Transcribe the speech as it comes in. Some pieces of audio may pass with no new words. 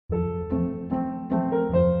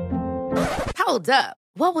Hold up.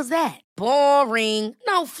 What was that? Boring.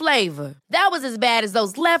 No flavor. That was as bad as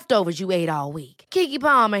those leftovers you ate all week. Keke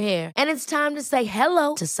Palmer here. And it's time to say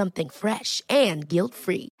hello to something fresh and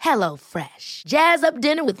guilt-free. Hello Fresh. Jazz up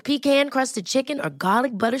dinner with pecan-crusted chicken or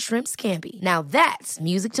garlic butter shrimp scampi. Now that's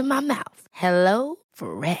music to my mouth. Hello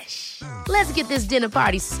Fresh. Let's get this dinner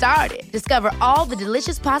party started. Discover all the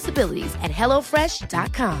delicious possibilities at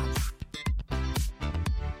hellofresh.com.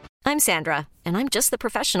 I'm Sandra, and I'm just the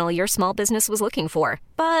professional your small business was looking for.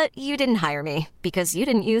 But you didn't hire me because you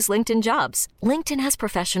didn't use LinkedIn Jobs. LinkedIn has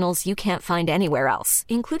professionals you can't find anywhere else,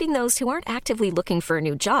 including those who aren't actively looking for a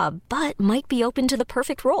new job, but might be open to the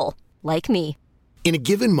perfect role, like me. In a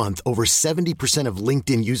given month, over 70% of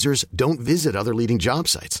LinkedIn users don't visit other leading job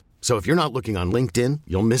sites. So if you're not looking on LinkedIn,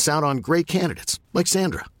 you'll miss out on great candidates, like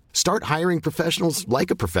Sandra. Start hiring professionals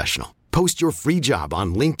like a professional. Post your free job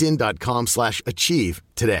on linkedin.com/achieve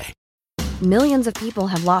today. Millions of people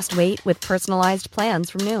have lost weight with personalized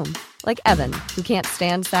plans from Noom. Like Evan, who can't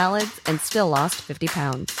stand salads and still lost 50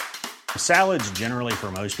 pounds. Salads generally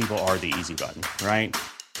for most people are the easy button, right?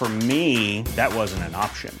 For me, that wasn't an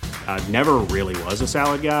option. I never really was a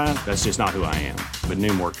salad guy. That's just not who I am. But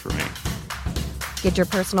Noom worked for me. Get your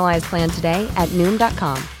personalized plan today at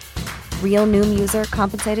Noom.com. Real Noom user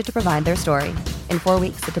compensated to provide their story. In 4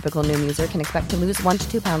 weeks, the typical Noom user can expect to lose 1 to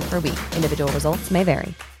 2 pounds per week. Individual results may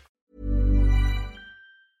vary.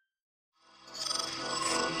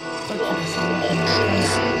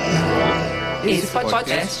 Esse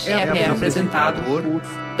podcast é apresentado por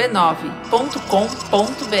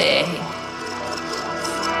b9.com.br.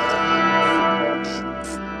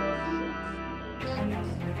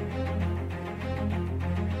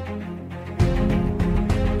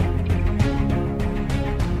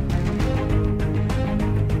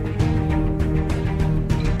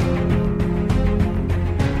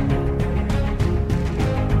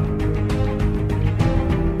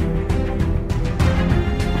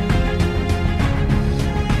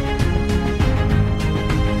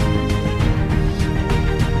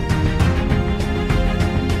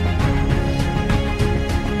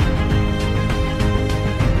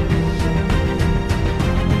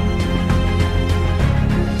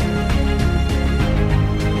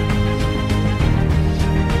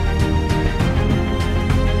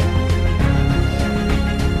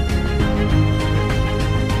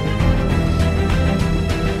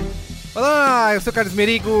 Eu sou o Carlos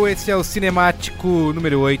Merigo, esse é o Cinemático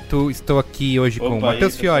número 8. Estou aqui hoje com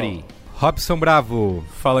Matheus Fiori, Robson Bravo.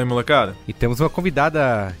 Fala aí, molecada. E temos uma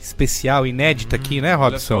convidada especial, inédita aqui, né,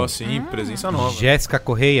 Robson? Olha só, sim, presença nova. Jéssica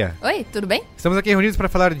Correia. Oi, tudo bem? Estamos aqui reunidos para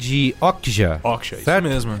falar de Okja. Okja, certo?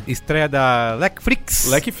 Isso mesmo. Estreia da Netflix.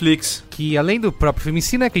 Netflix. Que além do próprio filme em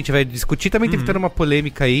si, né, que a gente vai discutir, também teve toda uma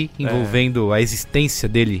polêmica aí envolvendo a existência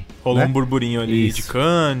dele. Rolou um burburinho ali de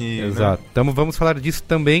Cannes. Exato. Né? Então vamos falar disso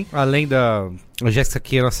também, além da... A Jéssica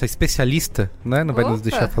aqui é a nossa especialista, né? Não vai nos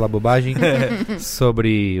deixar falar bobagem.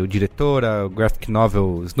 Sobre o diretor, o graphic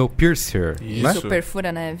novel Snowpiercer. Isso. Né? Super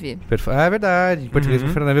Fura-Neve. É verdade. Em português,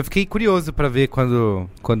 Fura-Neve. Eu fiquei curioso pra ver quando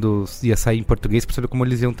ia sair em português, pra saber como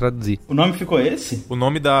eles iam traduzir. O nome ficou esse? O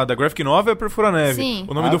nome da graphic novel é Perfura-Neve. Sim.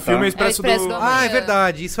 O nome do filme é Expresso do Amanhã. Ah, é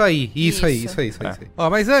verdade. Isso aí. Isso aí. Ó,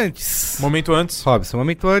 mas antes... Momento antes. Robson,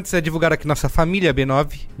 momento antes é divulgar aqui nossa família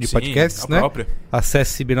B9 de podcasts, né? Própria.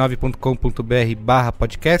 Acesse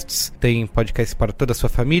b9.com.br/podcasts. Tem podcast para toda a sua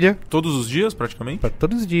família. Todos os dias, praticamente? Para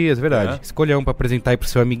todos os dias, é verdade. Escolha um para apresentar aí pro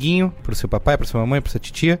seu amiguinho, pro seu papai, pra sua mamãe, pra sua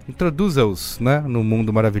titia. Introduza-os, né? No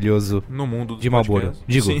mundo maravilhoso no mundo de Marlboro.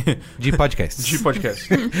 Digo, sim. de podcasts. De podcast.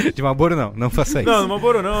 De Marlboro não faça isso. Não, no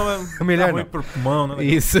Marlboro não. É melhor não. Pulmão, não.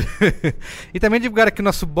 Isso. E também divulgar aqui o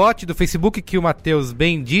nosso bot do Facebook, que o Matheus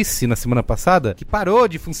bem disse na semana passada, que parou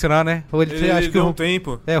de funcionar, né? Ou ele acho que deu um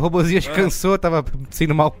tempo. O robozinho acho que cansou, tava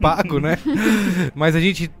sendo mal pago, né? Mas a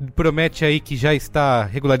gente promete aí que já está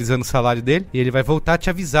regularizando o salário dele e ele vai voltar a te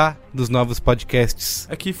avisar dos novos podcasts.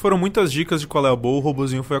 É que foram muitas dicas de qual é a boa, o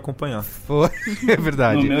robozinho foi acompanhar. Foi, é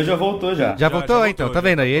verdade. O meu já voltou já. Já voltou, então, tá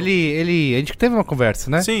vendo aí? A gente teve uma conversa,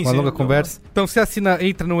 né? Sim, uma longa conversa. Então você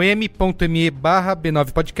entra no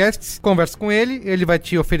m.me/b9podcasts, conversa com ele, ele vai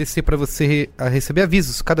te oferecer pra você receber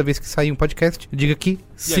avisos cada vez que sair um podcast. Diga que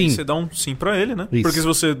sim. E aí você dá um sim pra ele, né? Isso. Porque se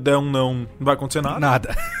você der um não vai acontecer nada.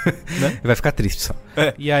 Nada. Né? Vai ficar triste só.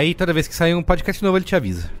 E aí, toda vez que sair um podcast novo, ele te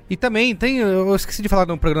avisa. E também eu esqueci de falar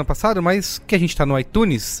no programa passado, mas que a gente tá no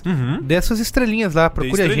iTunes, dê as suas estrelinhas lá,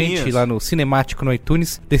 procure a gente lá no Cinemático no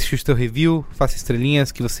iTunes, deixe o seu review, faça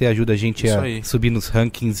estrelinhas, que você ajuda a gente a subir nos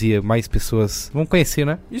rankings e mais pessoas vão conhecer,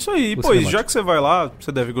 né? Isso aí, pô, e já que você vai lá,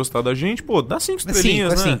 você deve gostar da gente, pô, dá 5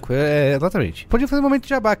 estrelinhas, né? 5, exatamente. Podia fazer um momento de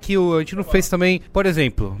jabá aqui, a gente não fez também, por exemplo,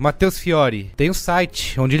 exemplo, Matheus Fiori tem um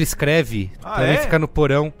site onde ele escreve, também fica no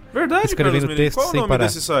porão. Verdade, escrevendo texto qual sem o nome parar.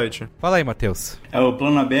 desse site? Fala aí, Matheus. É o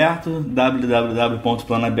Plano Aberto,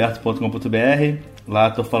 www.planoaberto.com.br.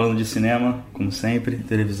 Lá tô falando de cinema, como sempre,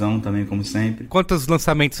 televisão também, como sempre. Quantos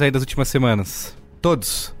lançamentos aí das últimas semanas?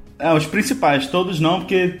 Todos? Os principais, todos não,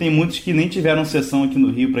 porque tem muitos que nem tiveram sessão aqui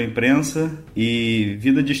no Rio pra imprensa, e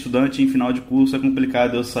vida de estudante em final de curso é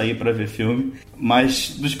complicado eu sair pra ver filme.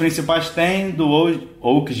 Mas dos principais tem, do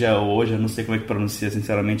Okja, hoje, eu não sei como é que pronuncia,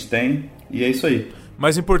 sinceramente tem, e é isso aí.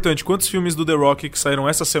 Mais importante, quantos filmes do The Rock que saíram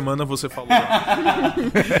essa semana você falou?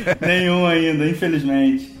 Nenhum ainda,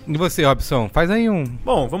 infelizmente. E você, Robson? Faz aí um...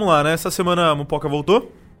 Bom, vamos lá, né? Essa semana a Mupoca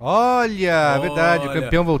voltou. Olha, verdade, o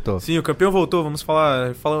campeão voltou. Sim, o campeão voltou. Vamos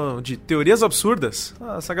falar de teorias absurdas.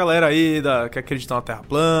 Essa galera aí que acredita na Terra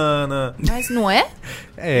plana. Mas não é?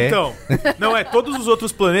 É. Então, não é. Todos os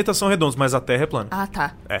outros planetas são redondos, mas a Terra é plana. Ah,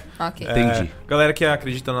 tá. É. Ok. Entendi. Galera que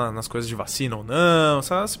acredita nas coisas de vacina ou não.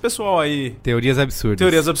 Esse pessoal aí. Teorias absurdas.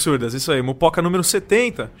 Teorias absurdas, isso aí. Mupoca número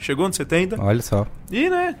 70. Chegou no 70. Olha só. E,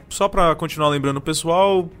 né, só pra continuar lembrando o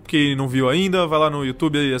pessoal que não viu ainda, vai lá no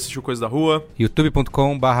YouTube e assistiu Coisa da Rua.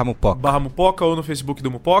 youtube.com/Mupoca. Mupoca ou no Facebook do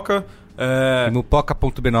Mupoca.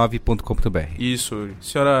 mupoca.b9.com.br. Isso. A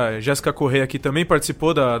senhora Jéssica Corrêa aqui também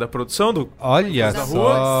participou da produção do Olha da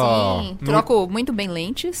só. Sim, troco muito bem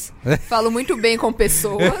lentes, falo muito bem com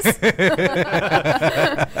pessoas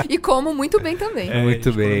e como muito bem também.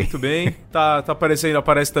 Muito bem. Muito bem. Tá aparecendo,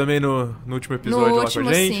 aparece também no último episódio no lá último, com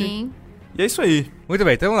a gente. sim. E é isso aí. Muito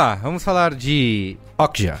bem, então vamos lá. Vamos falar de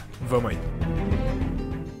Okja. Vamos aí.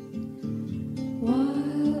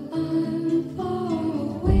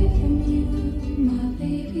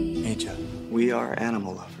 We are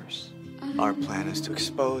animal lovers. Our plan is to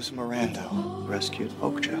expose Miranda, rescue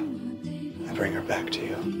Okja, and bring her back to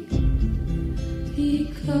you.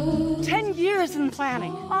 10 years in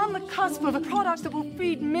planning, on the cusp of a product that will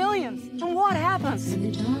feed millions. And what happens?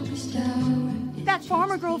 That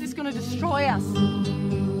farmer girl is going to destroy us.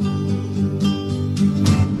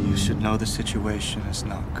 You should know the situation is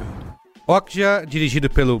not good. Okja, dirigido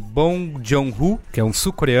pelo Bong Joon-ho, que é um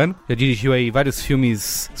sul-coreano. Já dirigiu aí vários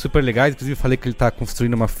filmes super legais. Inclusive, falei que ele tá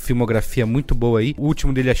construindo uma filmografia muito boa aí. O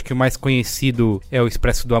último dele, acho que o mais conhecido é o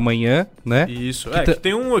Expresso do Amanhã, né? Isso. Que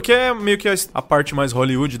tem um que é meio que a parte mais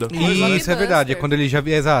Hollywood da coisa. Isso, é verdade. É quando ele já...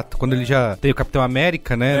 Exato. Quando ele já tem o Capitão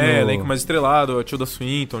América, né? Elenco mais estrelado. A Tilda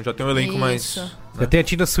Swinton. Já tem um elenco mais... Já tem a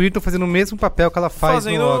Tilda Swinton fazendo o mesmo papel que ela faz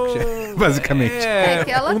no Okja, basicamente.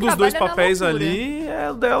 Que ela um dos dois papéis loucura. ali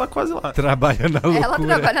é dela quase lá. Trabalha na loucura. Ela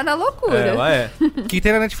trabalha na loucura. Ela é. Que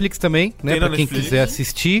tem na Netflix também, né? Pra quem quiser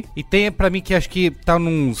assistir. E tem pra mim que acho que tá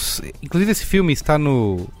nos... Inclusive esse filme está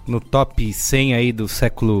no top 100 aí do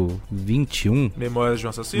século 21. Memórias de um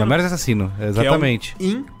Assassino. Memórias de um Assassino, exatamente. Que é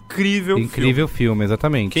um incrível filme,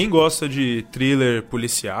 exatamente. Quem gosta de thriller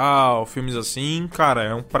policial, filmes assim, cara,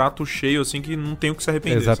 é um prato cheio assim que não tem o que se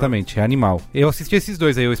arrepender. Exatamente, sabe? É animal. Eu assisti esses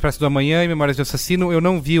dois aí, o Expresso do Amanhã e Memórias de um Assassino. Eu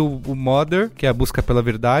não vi o Mother, que é a busca pela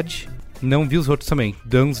verdade. Não vi os outros também.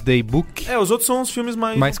 Doomsday Book. Os outros são os filmes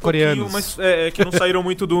mais coreanos. Mas que não saíram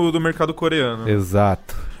muito do mercado coreano.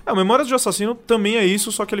 Exato. O Memórias de um Assassino também é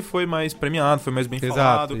isso, só que ele foi mais premiado, foi mais bem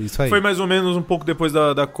falado. Isso aí. Foi mais ou menos um pouco depois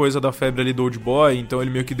da coisa da febre ali do Old Boy, então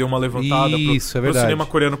ele meio que deu uma levantada pro cinema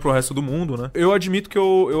coreano pro resto do mundo, né? Eu admito que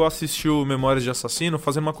eu assisti o Memórias de Assassino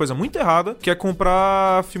fazendo uma coisa muito errada, que é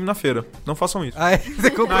comprar filme na feira. Não façam isso. Você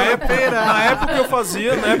comprou na feira? Na época eu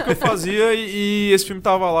fazia e esse filme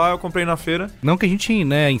tava lá, eu comprei na feira. Não que a gente,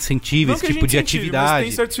 né, incentive esse tipo de atividade. Mas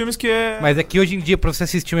tem certos filmes que é... Mas é que hoje em dia, pra você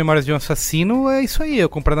assistir Memórias de um Assassino, é isso aí, eu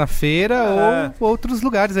comprar na feira ou outros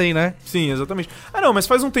lugares aí, né? Sim, exatamente. Não, mas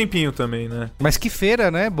faz um tempinho também, né? Mas que feira,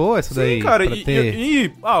 né? Boa essa daí. Sim, cara.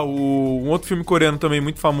 Um outro filme coreano também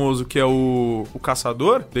muito famoso, que é o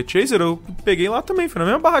Caçador, The Chaser, eu peguei lá também. Foi na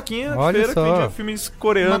mesma barraquinha de feira que vendia filmes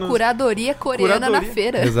coreanos. Uma curadoria coreana na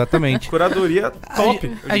feira. Exatamente. Curadoria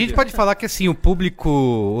top. A gente pode falar que, assim, o público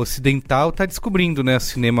ocidental tá descobrindo, né, o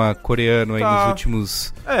cinema coreano aí nos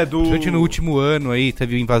últimos... no último ano aí,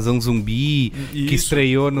 teve o Invasão Zumbi, que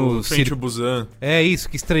estreou no... Train to Busan. Isso,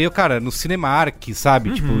 que estreou, cara, no Cinemark,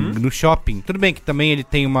 sabe? Tipo, no shopping. Tudo bem que também ele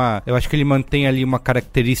tem uma... Eu acho que ele mantém ali uma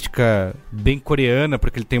característica bem coreana,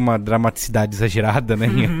 porque ele tem uma dramaticidade exagerada, né?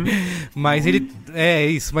 Mas ele...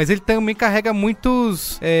 isso. Mas ele também carrega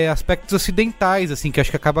muitos aspectos ocidentais, assim, que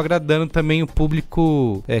acho que acaba agradando também o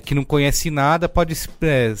público que não conhece nada,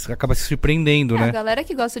 acaba se surpreendendo, né? A galera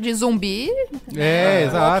que gosta de zumbi...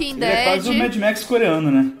 Exato. Walking Dead. É quase um Mad Max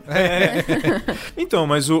coreano, né? Então,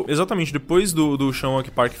 mas exatamente depois do Sean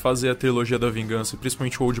Oak-Park fazer a trilogia da vingança,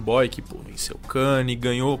 principalmente o Old Boy, que venceu Cannes,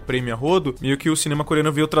 ganhou prêmio a rodo, meio que o cinema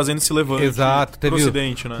coreano veio trazendo esse levante. Exato, pro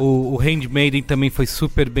ocidente, né? O Handmaiden também foi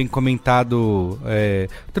super bem comentado.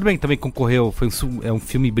 Tudo bem, também concorreu, é um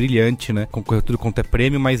filme brilhante, né? Concorreu tudo quanto é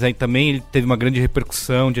prêmio, mas aí também ele teve uma grande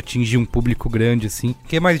repercussão de atingir um público grande, assim. O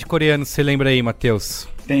que mais de coreano você lembra aí, Matheus?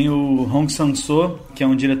 Tem o Hong Sang-soo, que é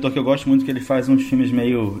um diretor que eu gosto muito, que ele faz uns filmes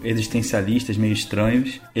meio existencialistas, meio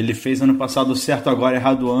estranhos. Ele fez ano passado o Certo Agora,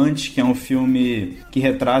 Errado Antes, que é um filme que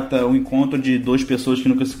retrata o encontro de duas pessoas que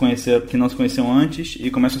não se conheciam antes e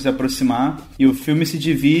começam a se aproximar. E o filme se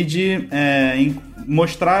divide em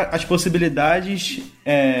mostrar as possibilidades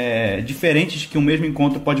diferentes que o mesmo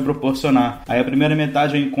encontro pode proporcionar. Aí a primeira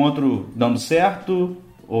metade é o encontro dando certo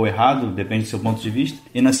ou errado, depende do seu ponto de vista,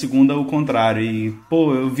 e na segunda o contrário. E,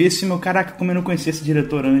 eu vi esse filme, caraca, como eu não conhecia esse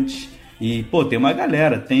diretor antes. E, tem uma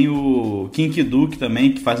galera, tem o Kim Ki-duk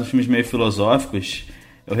também, que faz uns filmes meio filosóficos.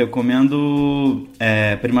 Eu recomendo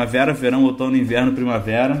Primavera, Verão, Outono, Inverno,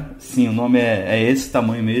 Primavera. Sim, o nome é esse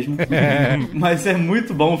tamanho mesmo. Mas é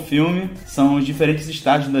muito bom o filme. São os diferentes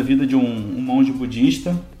estágios da vida de um monge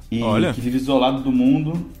budista. Que vive isolado do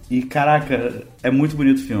mundo. E, caraca, é muito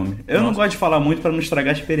bonito o filme. Eu não gosto de falar muito pra não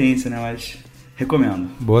estragar a experiência, né? Mas recomendo.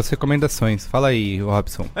 Boas recomendações. Fala aí,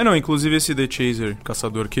 Robson. Inclusive esse The Chaser,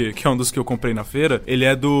 Caçador, que é um dos que eu comprei na feira, ele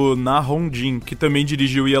é do Na Hong Jin, que também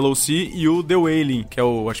dirigiu Yellow Sea e o The Wailing, que é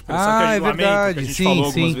o é verdade. Que a gente falou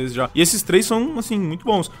algumas vezes já. E esses três são, assim, muito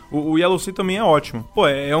bons. O Yellow Sea também é ótimo.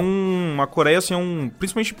 A Coreia, assim,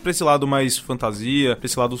 principalmente pra esse lado mais fantasia, pra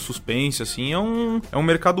esse lado suspense, assim, é um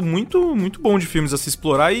mercado muito, muito bom de filmes a se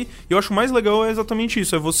explorar. E eu acho mais legal exatamente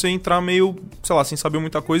isso, é você entrar meio, sei lá, sem saber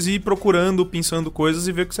muita coisa e ir procurando, pensando coisas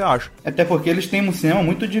e ver o que você acha. Até porque eles têm um cinema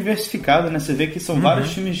muito diversificado, né? Você vê que são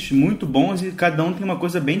vários filmes muito bons e cada um tem uma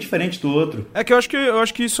coisa bem diferente do outro. Eu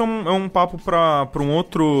acho que isso é um papo pra um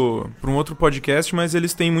outro podcast, mas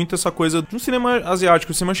eles têm muito essa coisa de um cinema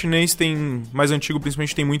asiático. O cinema chinês mais antigo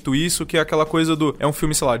principalmente, tem muito isso, que é aquela coisa é um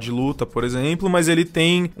filme, sei lá, de luta, por exemplo, mas ele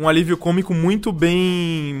tem um alívio cômico muito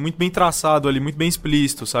bem traçado ali, muito bem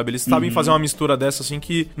explícito, sabe? Eles sabem fazer uma mistura dessa, assim,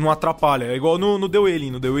 que não atrapalha. É igual no The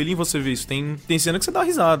Wailing. No The Wailing você vê isso, tem cena que você dá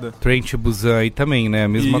risada. Train to Busan aí também, né? A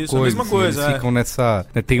mesma coisa. A mesma coisa, eles ficam nessa...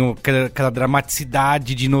 Né, tem aquela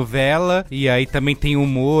dramaticidade de novela, e aí também tem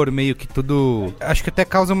humor, meio que tudo... Acho que até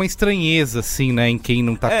causa uma estranheza, assim, né? Em quem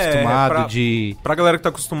não tá acostumado Pra galera que tá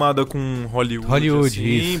acostumada com Hollywood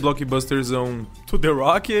assim, blockbusterzão to The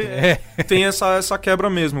Rock, tem essa quebra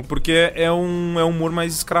mesmo, porque é um humor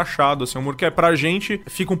mais escrachado, assim, um humor que pra gente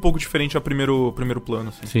fica um pouco diferente a primeiro plano,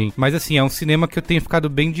 assim. Sim, mas assim, é um cinema que eu tenho ficado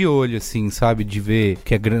bem de olho, assim, sabe? De ver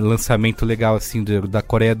que é lançamento legal, assim, da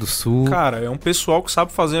Coreia do Sul. Cara, é um pessoal que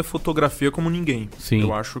sabe fazer fotografia como ninguém. Sim.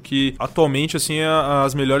 Eu acho que, atualmente, assim,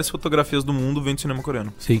 as melhores fotografias do mundo vêm do cinema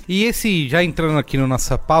coreano. Sim. E já entrando aqui na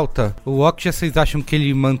nossa pauta, o Okja, vocês acham que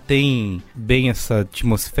ele mantém bem essa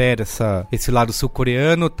atmosfera, esse lado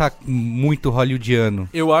sul-coreano, ou tá muito hollywoodiano?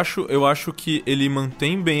 Eu acho que ele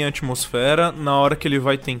mantém bem a atmosfera na hora que ele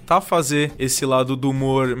vai tentar fazer esse lado do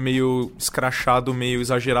humor meio escrachado, meio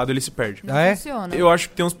exagerado, ele se perde. Funciona. Eu acho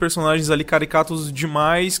que tem uns personagens ali caricatos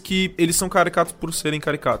demais, que eles são caricatos por serem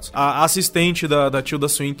caricatos. A assistente da Tilda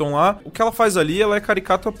Swinton lá, o que ela faz ali, ela é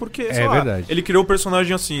caricata porque, sei lá, verdade. Ele criou o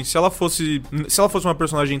personagem assim. Se ela fosse uma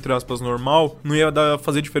personagem, entre aspas, normal, não ia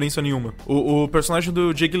fazer diferença nenhuma. O personagem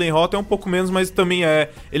do Jake Gyllenhaal é um pouco menos, mas também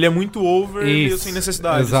ele é muito over e sem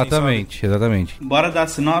necessidade. Exatamente, assim, exatamente. Bora dar a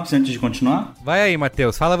sinopse antes de continuar? Vai aí,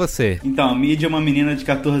 Matheus, fala você. Então, a Midi é uma menina de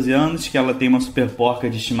 14 anos que ela tem uma super porca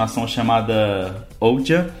de estimação chamada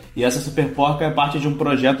Okja. E essa super porca é parte de um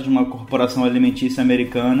projeto de uma corporação alimentícia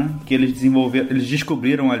americana que eles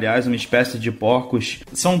descobriram, aliás, uma espécie de porcos.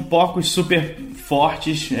 São porcos super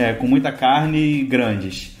fortes, com muita carne e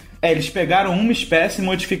grandes. Eles pegaram uma espécie e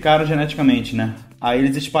modificaram geneticamente, né? Aí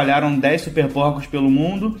eles espalharam 10 super porcos pelo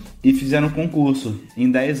mundo e fizeram um concurso.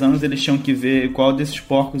 Em 10 anos eles tinham que ver qual desses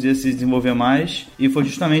porcos ia se desenvolver mais, e foi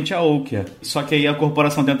justamente a Okja. Só que aí a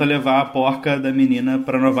corporação tenta levar a porca da menina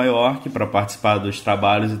para Nova York para participar dos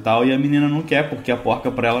trabalhos e tal, e a menina não quer, porque a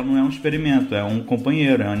porca para ela não é um experimento, é um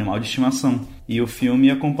companheiro, é um animal de estimação. E o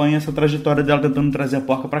filme acompanha essa trajetória dela tentando trazer a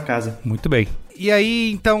porca para casa. Muito bem. E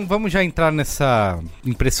aí, então, vamos já entrar nessa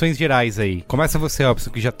impressões gerais aí. Começa você, Robson,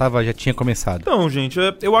 que já tinha começado. Então, gente,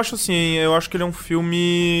 eu acho assim, eu acho que ele é um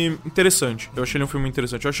filme interessante. Eu achei ele um filme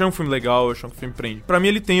interessante. Eu achei um filme legal, eu achei um filme prende. Pra mim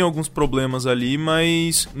ele tem alguns problemas ali,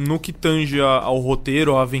 mas no que tange ao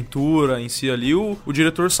roteiro, à aventura em si ali, o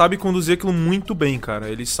diretor sabe conduzir aquilo muito bem, cara.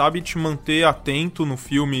 Ele sabe te manter atento no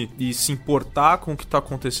filme e se importar com o que tá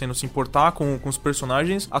acontecendo, se importar com os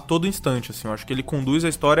personagens a todo instante, assim. Eu acho que ele conduz a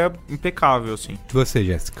história impecável, assim. E você,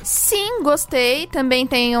 Jéssica? Sim, gostei. Também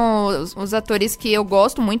tem os atores que eu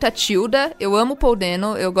gosto muito, a Tilda. Eu amo o Paul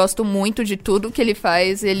Dano, eu gosto muito de tudo que ele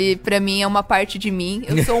faz. Ele, pra mim, é uma parte de mim.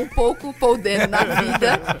 Eu sou um pouco Paul Dano na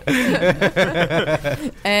vida.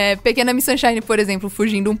 Pequena Miss Sunshine, por exemplo,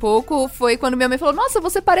 fugindo um pouco, foi quando minha mãe falou, nossa,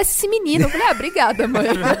 você parece esse menino. Eu falei, obrigada, mãe.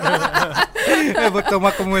 Eu vou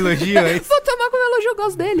tomar como um elogio, é isso? Vou tomar como um elogio, eu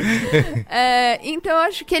gosto dele. Então, eu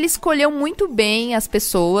acho que ele escolheu muito bem as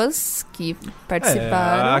pessoas que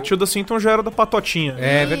participaram. A Tilda Swinton já era da Patotinha.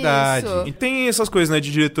 É verdade. E tem essas coisas, né,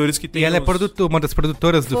 de diretores que tem. E ela é uma das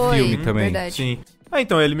produtoras do filme também. Verdade. Sim.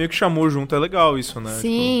 Então, ele meio que chamou junto, é legal isso, né?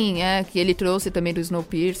 Sim, que ele trouxe também do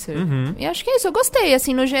Snowpiercer. E acho que é isso, eu gostei,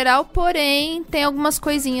 assim, no geral, porém, tem algumas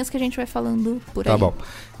coisinhas que a gente vai falando por aí. Tá bom.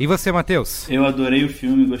 E você, Matheus? Eu adorei o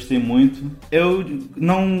filme, gostei muito. Eu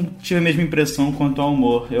não tive a mesma impressão quanto ao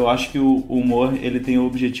humor. Eu acho que o humor, ele tem o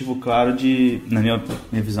objetivo claro de, na minha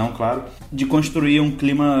visão, claro, de construir um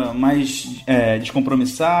clima mais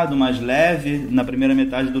descompromissado, mais leve na primeira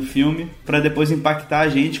metade do filme, pra depois impactar a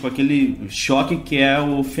gente com aquele choque que é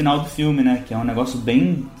o final do filme, né? Que é um negócio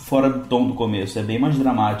bem fora do tom do começo, é bem mais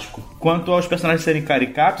dramático. Quanto aos personagens serem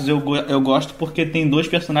caricatos, eu gosto porque tem dois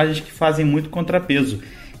personagens que fazem muito contrapeso,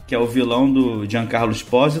 que é o vilão do Giancarlo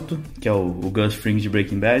Esposito, que é o Gus Fring de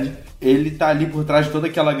Breaking Bad. Ele tá ali por trás de toda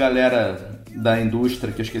aquela galera da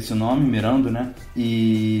indústria, que eu esqueci o nome, Mirando, né?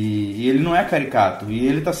 E ele não é caricato, e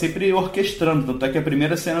ele tá sempre orquestrando, tanto é que a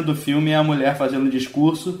primeira cena do filme é a mulher fazendo o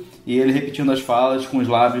discurso e ele repetindo as falas com os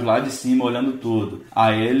lábios lá de cima, olhando tudo.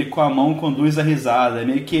 Aí ele com a mão conduz a risada, é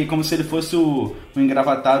meio que como se ele fosse o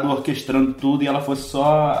engravatado orquestrando tudo e ela fosse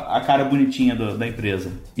só a cara bonitinha da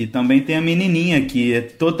empresa. E também tem a menininha, que é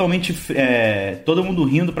totalmente todo mundo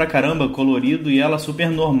rindo pra caramba, colorido, e ela super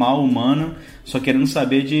normal, humana, só querendo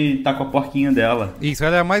saber de estar com a porquinha dela. Isso,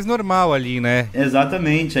 ela é a mais normal ali, né?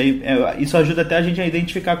 Exatamente. Aí, isso ajuda até a gente a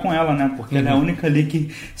identificar com ela, né? Porque ela é a única ali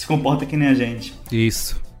que se comporta que nem a gente.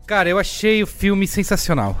 Isso. Cara, eu achei o filme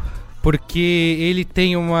sensacional. Porque ele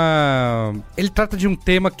tem ele trata de um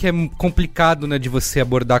tema que é complicado, né, de você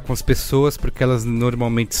abordar com as pessoas, porque elas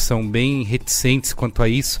normalmente são bem reticentes quanto a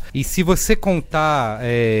isso. E se você contar,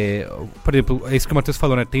 por exemplo, é isso que o Matheus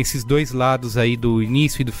falou, né, tem esses dois lados aí do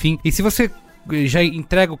início e do fim. E se você já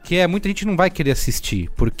entrega o que é, muita gente não vai querer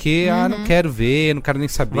assistir, porque, não quero ver, não quero nem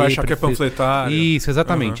saber. Vai achar que é panfletário. Isso,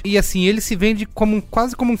 exatamente. E assim, ele se vende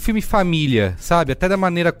quase como um filme família, sabe? Até da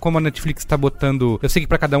maneira como a Netflix tá botando... Eu sei que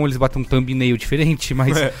pra cada um eles botam um thumbnail diferente,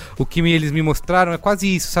 mas o que eles me mostraram é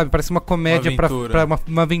quase isso, sabe? Parece uma comédia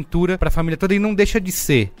uma aventura pra família toda, e não deixa de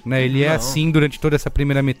ser, né? Ele é assim durante toda essa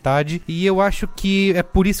primeira metade, e eu acho que é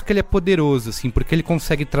por isso que ele é poderoso, assim, porque ele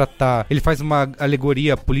consegue tratar... Ele faz uma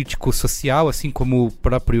alegoria político-social, assim como o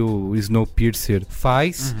próprio Snowpiercer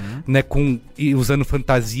faz, né, usando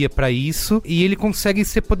fantasia pra isso, e ele consegue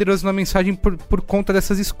ser poderoso na mensagem por conta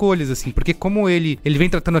dessas escolhas, assim, porque como ele vem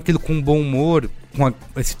tratando aquilo com um bom humor,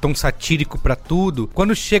 com esse tom satírico pra tudo,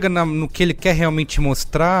 quando chega no que ele quer realmente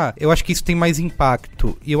mostrar, eu acho que isso tem mais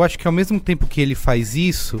impacto, e eu acho que ao mesmo tempo que ele faz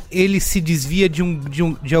isso, ele se desvia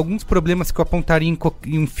de alguns problemas que eu apontaria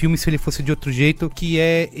em um filme se ele fosse de outro jeito, que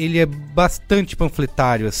ele é bastante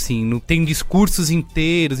panfletário, assim, tem discursos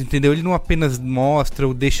inteiros, entendeu? Ele não apenas mostra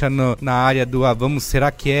ou deixa na área do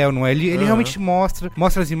será que é ou não é? Ele realmente mostra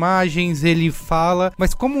as imagens, ele fala,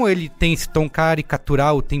 mas como ele tem esse tom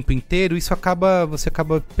caricatural o tempo inteiro, você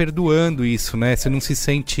acaba perdoando isso, né? Você não se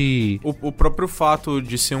sente... O próprio fato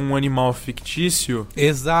de ser um animal fictício...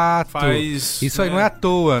 Exato. Faz... Isso aí não é à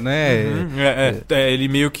toa, né? Ele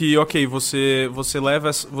meio que, você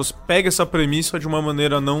pega essa premissa de uma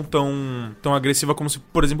maneira não tão agressiva como se,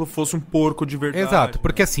 por exemplo, fosse um porco de verdade. Exato,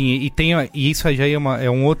 porque assim, e isso aí já é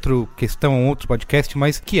um outro questão, um outro podcast,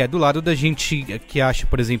 mas que é do lado da gente que acha,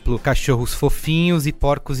 por exemplo, cachorros fofinhos e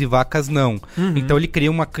porcos e vacas não. Então ele cria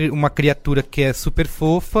uma criatura que é super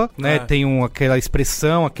fofa, né? Tem aquela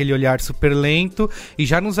expressão, aquele olhar super lento, e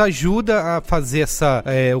já nos ajuda a fazer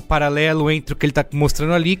o paralelo entre o que ele tá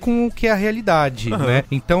mostrando ali com o que é a realidade, né?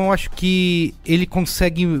 Então eu acho que ele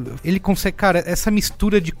consegue, cara, essa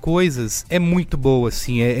mistura de coisas é muito boa,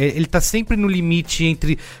 assim, ele tá sempre sempre no limite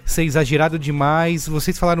entre ser exagerado demais.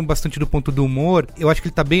 Vocês falaram bastante do ponto do humor. Eu acho que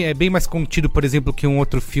ele tá bem mais contido, por exemplo, que um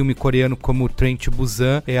outro filme coreano como Train to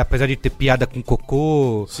Busan. Apesar de ter piada com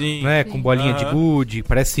cocô, né, com bolinha de gude,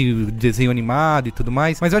 parece desenho animado e tudo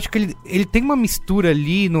mais. Mas eu acho que ele tem uma mistura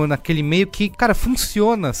ali naquele meio que, cara,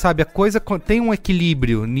 funciona, sabe? A coisa tem um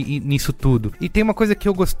equilíbrio nisso tudo. E tem uma coisa que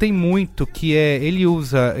eu gostei muito, que é, ele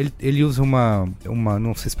usa uma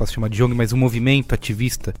não sei se posso chamar de ONG, mas um movimento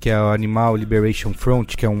ativista, que é o Animal Liberation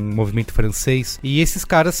Front, que é um movimento francês. E esses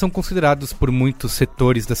caras são considerados por muitos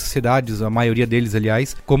setores da sociedade, a maioria deles,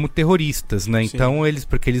 aliás, como terroristas, né? Sim. Então,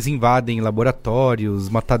 porque eles invadem laboratórios,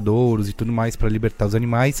 matadouros e tudo mais pra libertar os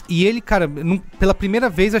animais. E ele, cara, pela primeira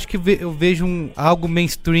vez, acho que eu vejo algo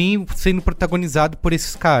mainstream sendo protagonizado por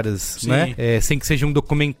esses caras, né? Sem que seja um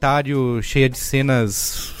documentário cheio de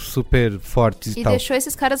cenas super fortes e tal. E deixou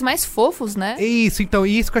esses caras mais fofos, né? Isso, então,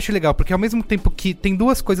 e isso que eu achei legal, porque ao mesmo tempo que tem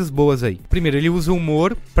duas coisas boas aí. Primeiro, ele usa o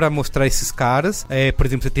humor pra mostrar esses caras. Por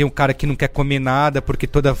exemplo, você tem um cara que não quer comer nada porque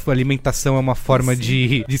toda alimentação é uma forma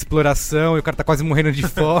de exploração, e o cara tá quase morrendo de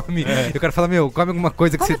fome. E o cara fala, come alguma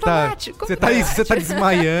coisa que você tá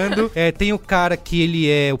desmaiando. Tem o cara que ele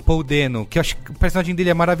é o Paul Dano, que eu acho que o personagem dele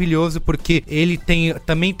é maravilhoso, porque ele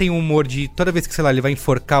também tem um humor de, toda vez que, sei lá, ele vai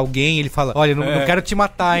enforcar alguém, ele fala, olha, não quero te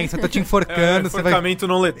matar, só tô te enforcando. Enforcamento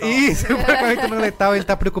não letal. Isso, enforcamento não letal, ele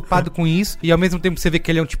tá preocupado com isso. E ao mesmo tempo você vê que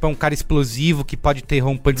ele é um cara explosivo, que pode ter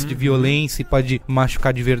rompantes de violência e pode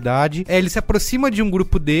machucar de verdade. Ele se aproxima de um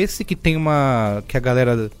grupo desse, que a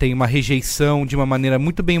galera tem uma rejeição de uma maneira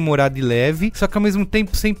muito bem humorada e leve, só que ao mesmo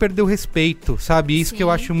tempo sem perder o respeito, sabe? Isso que eu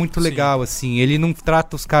acho muito legal, assim. Ele não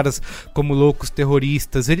trata os caras como loucos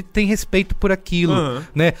terroristas, ele tem respeito por aquilo,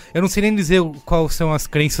 né? Eu não sei nem dizer quais são as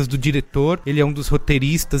crenças do diretor, ele é um dos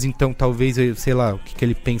roteiristas, então talvez, sei lá, o que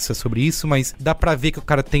ele pensa sobre isso, mas dá pra ver que o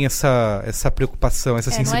cara tem essa preocupação, essa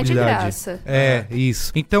sensibilidade. Não é de graça.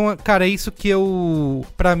 Isso. Então, cara, é isso que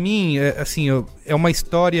pra mim, é uma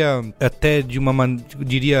história até de eu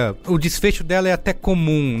diria, o desfecho dela é até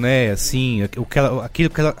comum, né, assim,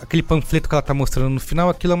 aquele panfleto que ela tá mostrando no final,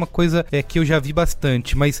 aquilo é uma coisa que eu já vi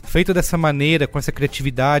bastante, mas feito dessa maneira, com essa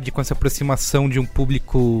criatividade, com essa aproximação de um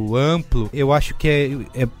público amplo, eu acho que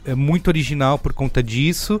é muito original por conta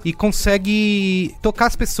disso, e consegue tocar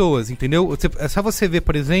as pessoas, entendeu? É só você ver,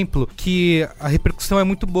 por exemplo, que a repercussão é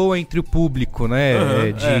muito boa entre o público, né?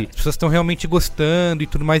 As pessoas estão realmente gostando e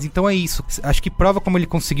tudo mais, então é isso. Acho que prova como ele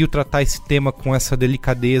conseguiu tratar esse tema com essa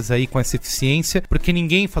delicadeza aí, com essa eficiência, porque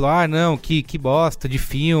ninguém falou, não, que bosta de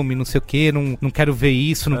filme, não sei o que, não quero ver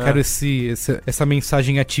isso, não quero essa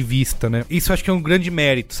mensagem ativista, né? Isso eu acho que é um grande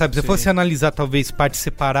mérito, sabe? Se eu fosse analisar talvez partes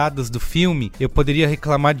separadas do filme, eu poderia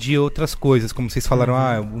reclamar de outras coisas, como vocês falaram,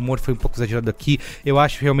 o humor foi um pouco exagerado aqui. Eu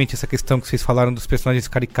acho realmente essa questão que vocês falaram dos personagens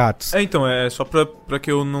caricatos. Então, só pra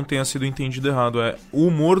que eu não tenha sido entendido errado, o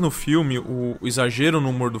humor no filme, o exagero no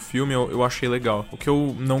humor do filme, eu achei legal. O que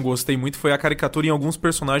eu não gostei muito foi a caricatura em alguns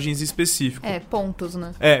personagens específicos. Pontos,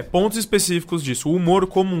 né? Pontos específicos disso. O humor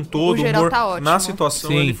como um todo, o humor tá ótimo. Na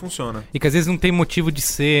situação, ele funciona. E que às vezes não tem motivo de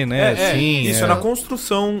ser, né? Isso é na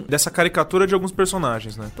construção dessa caricatura de alguns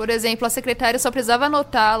personagens, né? Por exemplo, a secretária só precisava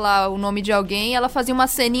anotar lá o nome de alguém e ela fazia uma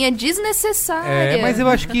ceninha desnecessária. Mas eu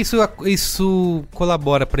acho que isso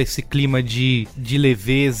colabora pra esse clima de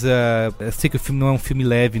leveza. Eu sei que o filme não é um filme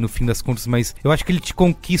leve, no fim das contas, mas eu acho que ele te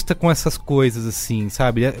conquista com essas coisas, assim,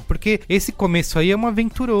 sabe? Porque esse começo aí é uma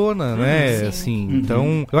aventurona, né? Assim,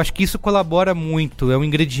 então, eu acho que isso colabora muito. É um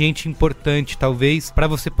ingrediente importante, talvez, pra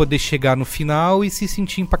você poder chegar no final e se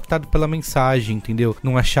sentir impactado pela mensagem, entendeu?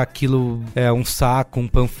 Não achar aquilo um saco, um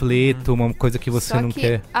panfleto, uma coisa que você não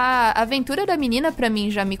quer. A aventura da menina, pra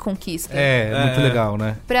mim, já me conquista. Muito legal,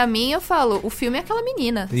 né? Pra mim, eu falo, o filme é aquela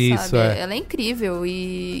menina, isso, sabe? Ela é incrível.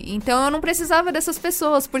 E então eu não precisava dessas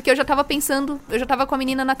pessoas, porque eu já tava pensando, eu já tava com a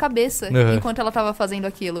menina na cabeça enquanto ela tava fazendo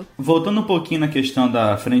aquilo. Voltando um pouquinho na questão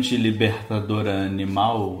da Frente Libertadora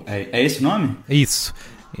Animal, é esse o nome? Isso.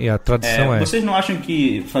 E a tradução Vocês não acham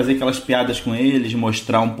que fazer aquelas piadas com eles,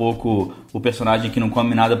 mostrar um pouco o personagem que não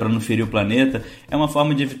come nada pra não ferir o planeta, é uma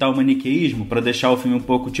forma de evitar o maniqueísmo, pra deixar o filme um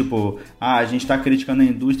pouco tipo, a gente tá criticando a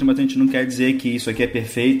indústria, mas a gente não quer dizer que isso aqui é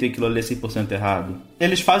perfeito e aquilo ali é 100% errado.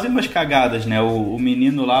 Eles fazem umas cagadas, né? O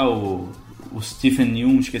menino lá, o Stephen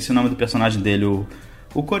Yeun, esqueci o nome do personagem dele,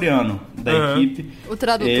 o coreano da equipe, o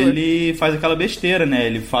tradutor, ele faz aquela besteira, né?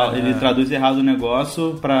 Ele traduz errado o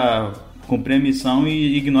negócio pra cumprir a missão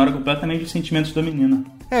e ignora completamente os sentimentos da menina.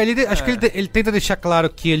 Acho que ele tenta deixar claro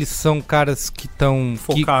que eles são caras que estão...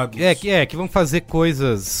 Focados. Que vão fazer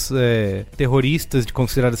coisas terroristas,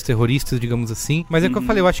 consideradas terroristas, digamos assim. Mas é o que eu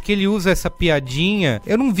falei, eu acho que ele usa essa piadinha,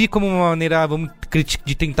 eu não vi como uma maneira,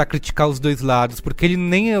 de tentar criticar os dois lados, porque ele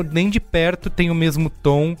nem de perto tem o mesmo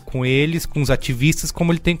tom com eles, com os ativistas,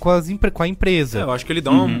 como ele tem com a empresa. Eu acho que ele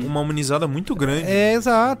dá uma humanizada muito grande.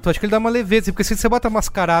 Exato. Acho que ele dá uma leveza, porque se você bota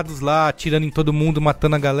mascarados lá, atirando em todo mundo,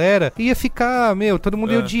 matando a galera, ia ficar, todo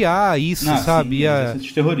mundo ia odiar isso, sabe? Sim,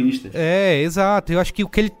 esses terroristas. Exato. Eu acho que o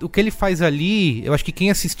que ele faz ali, eu acho que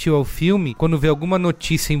quem assistiu ao filme, quando vê alguma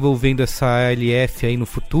notícia envolvendo essa ALF aí no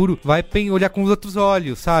futuro, vai olhar com os outros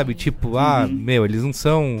olhos, sabe? Tipo, eles não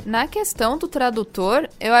são... Na questão do tradutor,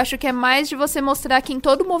 eu acho que é mais de você mostrar que em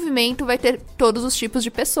todo movimento vai ter todos os tipos de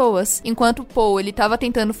pessoas. Enquanto o Paul, ele tava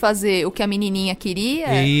tentando fazer o que a menininha queria,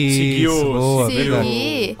 seguir,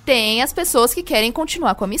 tem as pessoas que querem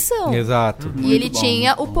continuar com a missão. Exato. E ele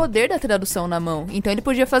tinha o poder da tradução na mão. Então ele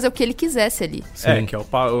podia fazer o que ele quisesse ali. Sim. Que é o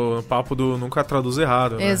papo do nunca traduz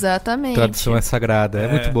errado, né? Exatamente. Tradução é sagrada. É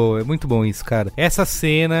muito boa. É muito bom isso, cara. Essa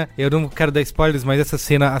cena, eu não quero dar spoilers, mas essa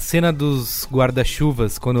cena, a cena dos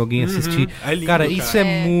guarda-chuvas, quando alguém assistir, é lindo, cara, isso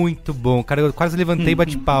é muito bom. Cara, eu quase levantei e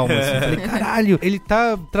bati palma. Assim, falei, caralho, ele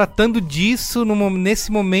tá tratando disso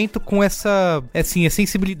nesse momento com essa, assim,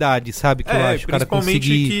 sensibilidade, sabe? Que eu acho, cara,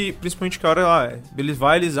 conseguir... Principalmente que a hora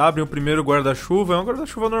eles abrem o primeiro guarda-chuva, é um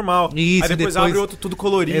guarda-chuva normal. Isso, aí depois abre outro tudo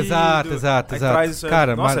colorido. Exato. Traz,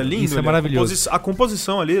 cara, nossa, é lindo. Isso é maravilhoso. A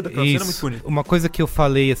composição ali daquela cena é muito bonita. Uma coisa que eu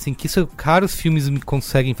falei, assim, que raros filmes me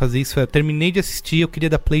conseguem fazer isso, eu terminei de assistir e eu queria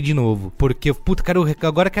dar play de novo. Porque,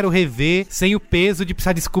 agora quero rever sem o peso de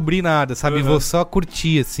precisar descobrir nada, sabe? Vou só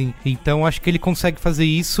curtir, assim. Então, acho que ele consegue fazer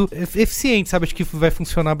isso eficiente, sabe? Acho que vai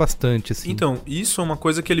funcionar bastante, assim. Então, isso é uma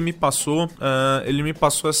coisa que ele me passou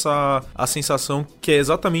a sensação que é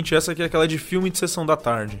exatamente essa, que é aquela de filme de sessão da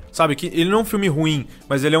tarde. Sabe? Que ele não é um filme ruim,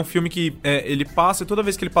 mas ele é um filme que ele passa, e toda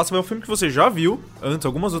vez que ele passa, é um filme que você já viu antes,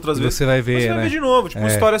 algumas outras vezes. Você vai ver, mas você né? vai ver de novo, tipo uma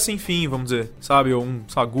história sem fim, vamos dizer. Sabe? Ou um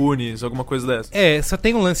Goonies, alguma coisa dessa. Só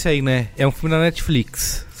tem um lance aí, né? É um filme da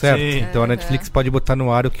Netflix. Certo? Sim. Então a Netflix pode botar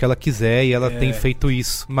no ar o que ela quiser e ela tem feito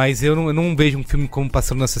isso. Mas eu não vejo um filme como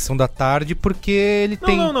passando na sessão da tarde, porque ele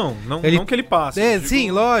tem... Não que ele passe. Sim,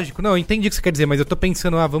 lógico. Não, eu entendi o que você quer dizer, mas eu tô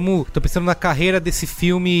pensando, tô pensando na carreira desse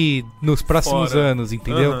filme nos próximos anos,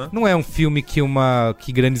 entendeu? Não é um filme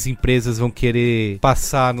que grandes empresas vão querer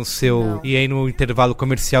passar no seu... Não. E aí no intervalo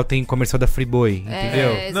comercial tem comercial da Friboi,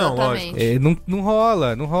 entendeu? Não, lógico. Não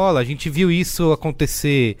rola. A gente viu isso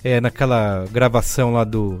acontecer naquela gravação lá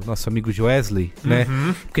do nosso amigo Joesley, né?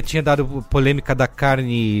 Porque tinha dado polêmica da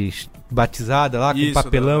carne batizada lá, com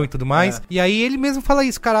papelão e tudo mais. E aí ele mesmo fala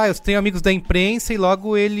isso, caralho, eu tenho amigos da imprensa e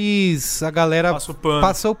logo a galera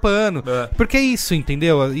passa o pano. Porque é isso,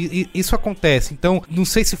 entendeu? Isso acontece. Então, não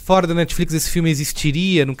sei se fora da Netflix esse filme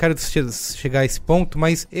existiria, não quero chegar a esse ponto,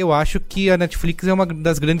 mas eu acho que a Netflix é uma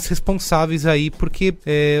das grandes responsáveis aí, porque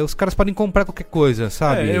os caras podem comprar qualquer coisa,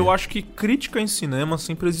 sabe? Eu acho que crítica em cinema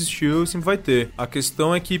sempre existiu e sempre vai ter. A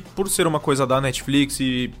questão é que, por ser uma coisa da Netflix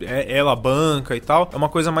e ela banca e tal, é uma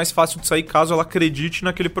coisa mais fácil de sair caso ela acredite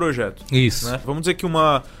naquele projeto. Isso. Né? Vamos dizer que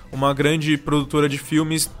uma grande produtora de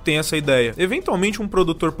filmes tem essa ideia. Eventualmente um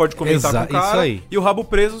produtor pode comentar com o cara isso aí. E o rabo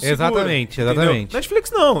preso segura. Exatamente. Entendeu?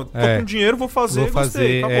 Netflix não. Tô com dinheiro, vou fazer.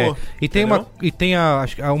 Gostei, acabou. E tem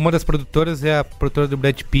uma das produtoras é a produtora do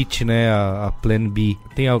Brad Pitt, né? A Plan B.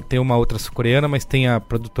 Tem uma outra sul-coreana, mas tem a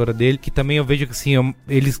produtora dele, que também eu vejo que assim,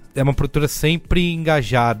 é uma produtora sempre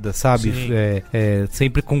engajada, sabe?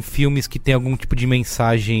 Sempre com filmes que tem algum tipo de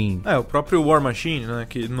mensagem. O próprio War Machine, né?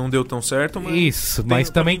 Que não deu tão certo, mas... Isso, mas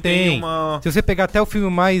também tem. Se você pegar até o filme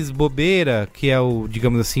mais bobeira, que é o,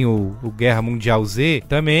 digamos assim, o Guerra Mundial Z,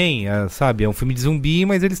 também, sabe? É um filme de zumbi,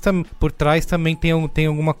 mas eles por trás também tem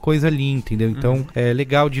alguma coisa ali, entendeu? Então, é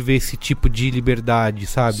legal de ver esse tipo de liberdade,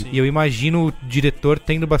 sabe? Sim. E eu imagino o diretor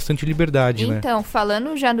tendo bastante liberdade, né? Então,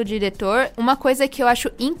 falando já do diretor, uma coisa que eu acho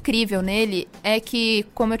incrível nele é que,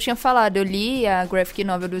 como eu tinha falado, eu li a graphic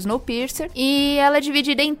novel do Snowpiercer e ela é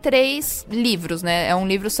dividida em 3 livros, né? É um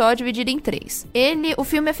livro só dividido em 3. O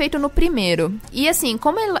filme é feito no primeiro. E assim,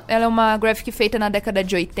 como ela é uma graphic feita na década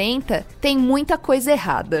de 80, tem muita coisa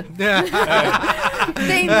errada.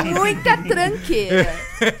 Tem muita tranqueira.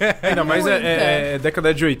 Ainda mais é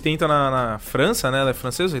década de 80 na França, né? Ela é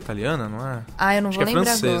francesa ou italiana, não é? Eu não vou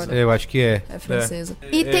lembrar agora. Eu acho que é. É francesa.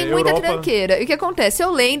 E tem muita tranqueira. E o que acontece?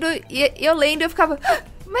 Eu lendo, eu ficava...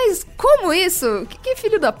 mas como isso? Que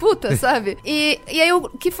filho da puta, sabe? E aí, o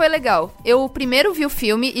que foi legal? Eu primeiro vi o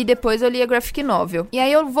filme e depois eu li a graphic novel. E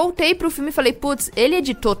aí eu voltei pro filme e falei, putz, ele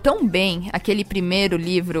editou tão bem aquele primeiro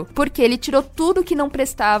livro, porque ele tirou tudo que não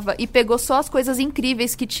prestava e pegou só as coisas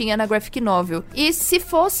incríveis que tinha na graphic novel. E se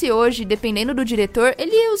fosse hoje, dependendo do diretor,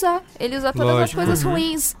 ele ia usar todas as coisas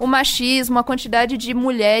ruins. O machismo, a quantidade de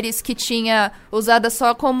mulheres que tinha usada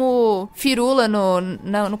só como firula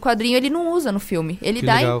no quadrinho, ele não usa no filme. Ele que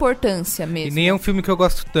dá legal. Importância mesmo. E nem é um filme que eu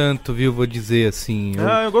gosto tanto, viu? Vou dizer assim.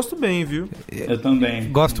 Eu gosto bem, viu? Eu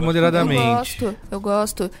também. Gosto moderadamente. Eu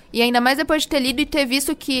gosto. E ainda mais depois de ter lido e ter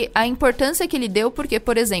visto que a importância que ele deu, porque,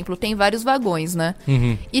 por exemplo, tem vários vagões, né?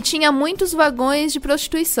 Uhum. E tinha muitos vagões de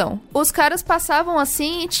prostituição. Os caras passavam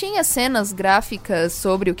assim e tinha cenas gráficas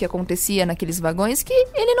sobre o que acontecia naqueles vagões que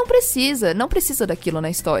ele não precisa daquilo na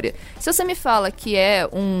história. Se você me fala que é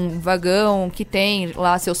um vagão que tem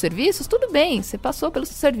lá seus serviços, tudo bem, você passou pelos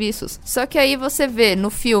serviços. Só que aí você vê no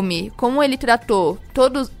filme como ele tratou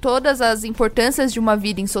todas as importâncias de uma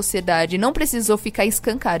vida em sociedade, não precisou ficar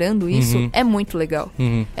escancarando isso, é muito legal.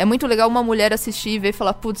 É muito legal uma mulher assistir e ver e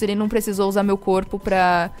falar, putz, ele não precisou usar meu corpo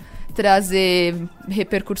pra trazer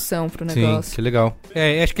repercussão pro negócio. Sim, que legal.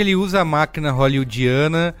 Acho que ele usa a máquina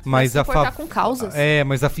hollywoodiana, mas com causas.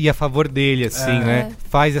 Mas a favor dele, assim, né?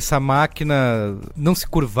 Faz essa máquina não se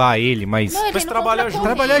curvar a ele, mas... Não, mas trabalha junto.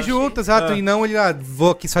 Trabalhar junto, exato. E não ele,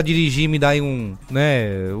 vou aqui só dirigir, me dá aí um, né?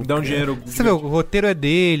 Dá um dinheiro. Você vê, o roteiro é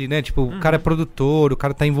dele, né? Tipo, o cara é produtor, o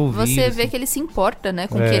cara tá envolvido. Você vê que ele se importa, né?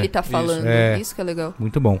 Com o que ele tá falando. Isso que é legal.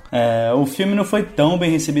 Muito bom. O filme não foi tão bem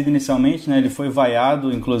recebido inicialmente, né? Ele foi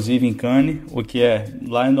vaiado, inclusive, em Cannes, o que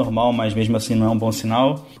lá é normal, mas mesmo assim não é um bom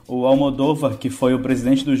sinal. O Almodóvar, que foi o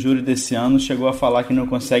presidente do júri desse ano, chegou a falar que não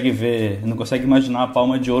consegue imaginar a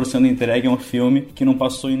Palma de Ouro sendo entregue a um filme que não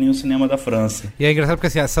passou em nenhum cinema da França. E é engraçado porque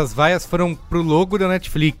assim, essas vaias foram pro logo da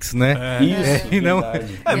Netflix, né? Isso, e não...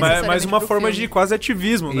 mais uma forma de quase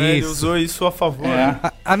ativismo, né? Ele usou isso a favor.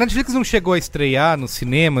 A Netflix não chegou a estrear nos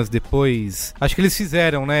cinemas depois. Acho que eles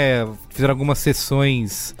fizeram, né? Fizeram algumas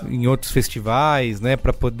sessões em outros festivais, né?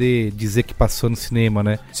 Pra poder dizer que passou no cinema,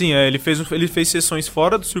 né? Sim, ele fez sessões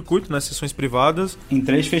fora do circuito, né? Sessões privadas. Em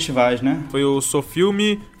 3 festivais, né? Foi o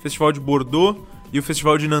Sofilme, o Festival de Bordeaux e o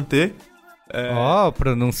Festival de Nantes.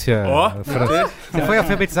 Pronúncia. Você foi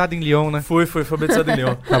alfabetizado em Lyon, né? Fui alfabetizado em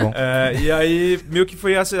Lyon. Tá bom. E aí, meio que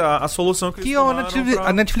foi a solução que eles tomaram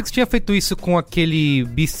a Netflix tinha feito isso com aquele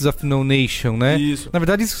Beasts of No Nation, né? Isso. Na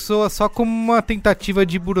verdade, isso soa só como uma tentativa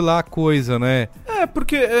de burlar a coisa, né?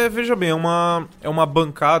 Porque, veja bem, é uma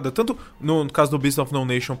bancada, tanto no caso do Beasts of No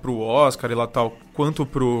Nation pro Oscar e lá tal, quanto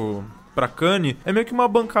pra Cannes, é meio que uma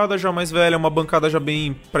bancada já mais velha, uma bancada já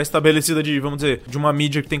bem pré-estabelecida de, vamos dizer, de uma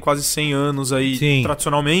mídia que tem quase 100 anos aí,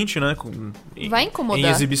 tradicionalmente, né? Vai incomodar.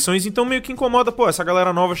 Em exibições, então meio que incomoda, essa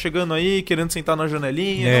galera nova chegando aí, querendo sentar na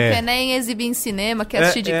janelinha. Não quer nem exibir em cinema, quer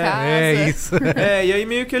assistir de casa. Isso. E aí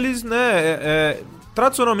meio que eles, né,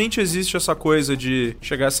 tradicionalmente existe essa coisa de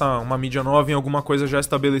chegar uma mídia nova em alguma coisa já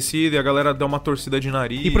estabelecida e a galera dá uma torcida de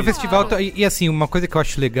nariz. E pro festival, e assim, uma coisa que eu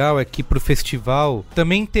acho legal é que pro festival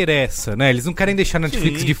também interessa, né? Eles não querem deixar a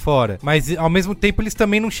Netflix de fora, mas ao mesmo tempo eles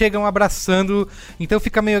também não chegam abraçando, então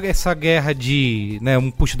fica meio essa guerra de, né, um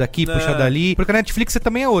puxa daqui, puxa dali, porque a Netflix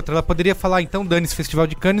também é outra, ela poderia falar, então dane-se Festival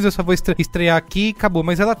de Cannes, eu só vou estrear aqui e acabou,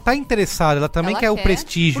 mas ela tá interessada, ela também quer o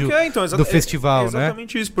prestígio do festival, né?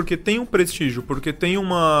 Exatamente isso, porque tem um prestígio, porque tem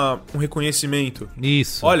um reconhecimento.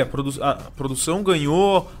 Isso. Olha, a produção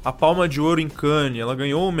ganhou a Palma de Ouro em Cannes, ela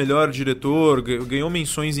ganhou o melhor diretor, ganhou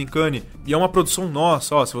menções em Cannes, e é uma produção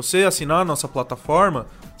nossa, se você assinar a nossa plataforma,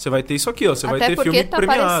 você vai ter isso aqui, você vai ter filme premiado. Até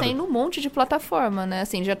porque tá aparecendo um monte de plataforma, né?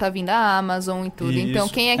 Assim, já tá vindo a Amazon e tudo. Isso. Então,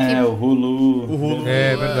 quem é que... o Hulu.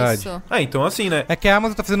 É verdade. Então assim, né? É que a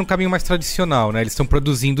Amazon tá fazendo um caminho mais tradicional, né? Eles estão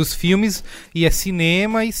produzindo os filmes e é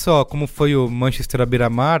cinema e só. Como foi o Manchester à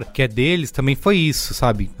beira-mar, que é deles, também foi isso,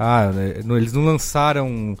 sabe? Eles não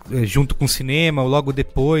lançaram junto com o cinema ou logo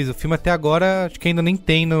depois. O filme até agora, acho que ainda nem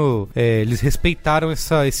tem no... eles respeitaram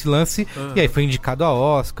esse lance e aí foi indicado a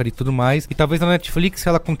Oscar e tudo mais. E talvez na Netflix,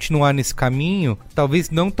 ela continuar nesse caminho, talvez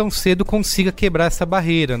não tão cedo consiga quebrar essa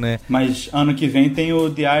barreira, né? Mas ano que vem tem o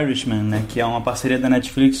The Irishman, né? Que é uma parceria da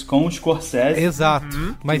Netflix com o Scorsese.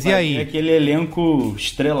 Exato. Mas e aí? Aquele elenco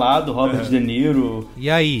estrelado, Robert De Niro. E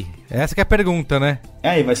aí? Essa que é a pergunta, né?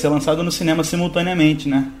 E vai ser lançado no cinema simultaneamente,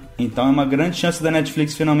 né? Então é uma grande chance da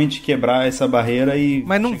Netflix finalmente quebrar essa barreira e...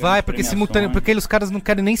 Mas não vai, porque os caras não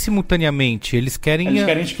querem nem simultaneamente, eles querem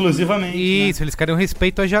exclusivamente. Isso, né? Eles querem o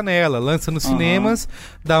respeito à janela, lança nos cinemas,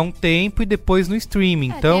 dá um tempo e depois no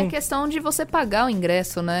streaming. Então... Tem a questão de você pagar o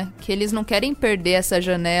ingresso, né? Que eles não querem perder essa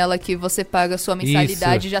janela que você paga a sua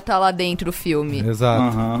mensalidade e já tá lá dentro o filme.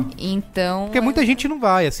 Exato. Então... Porque muita gente não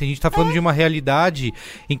vai, assim, a gente tá falando de uma realidade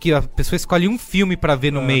em que a pessoa escolhe um filme pra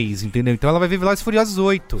ver no mês, entendeu? Então ela vai ver Velozes e Furiosos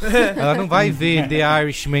 8. Ela não vai ver The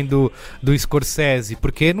Irishman do Scorsese,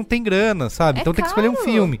 porque não tem grana, sabe? Então tem que escolher um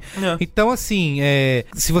filme. Então, assim,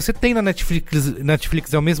 se você tem na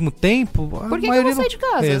Netflix ao mesmo tempo... Por que eu vou sair de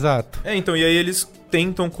casa? Exato. Então, e aí eles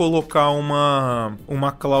tentam colocar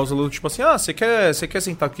uma cláusula do tipo assim, você quer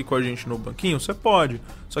sentar aqui com a gente no banquinho? Você pode.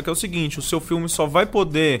 Só que é o seguinte, o seu filme só vai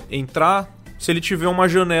poder entrar se ele tiver uma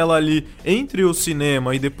janela ali entre o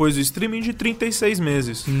cinema e depois o streaming de 36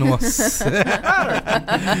 meses. Nossa. Cara,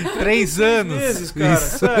 3 anos. 3 meses, cara,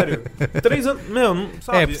 sério. 3 anos, não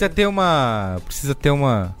sabe? Precisa ter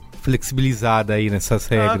uma flexibilizada aí nessas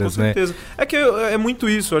regras, com certeza. Né? É que é muito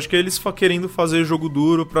isso. Acho que eles querendo fazer jogo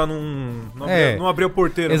duro pra não abrir a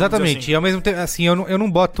porteira. Exatamente. Assim. E ao mesmo tempo, assim, eu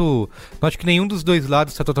não boto... Não acho que nenhum dos dois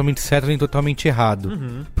lados tá totalmente certo nem totalmente errado.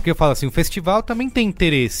 Porque eu falo assim, o festival também tem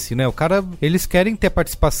interesse, né? Eles querem ter a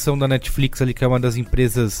participação da Netflix ali, que é uma das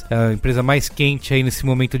empresas, a empresa mais quente aí nesse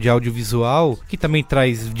momento de audiovisual, que também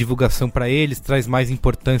traz divulgação pra eles, traz mais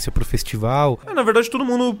importância pro festival. Na verdade, todo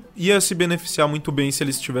mundo ia se beneficiar muito bem se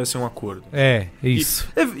eles tivessem um acordo. Isso.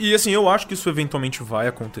 E assim, eu acho que isso eventualmente vai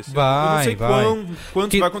acontecer. Vai, eu não sei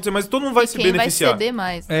quanto vai acontecer, mas todo mundo vai se beneficiar. Quem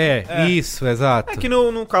vai ceder mais. Isso, exato. É que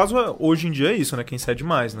no caso, hoje em dia é isso, né? Quem cede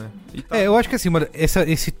mais, né? Eu acho que assim,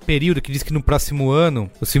 esse período que diz que no próximo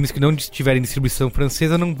ano, os filmes que não tiverem distribuição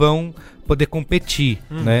francesa não vão poder competir,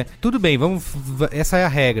 né? Tudo bem, essa é a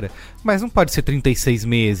regra. Mas não pode ser 36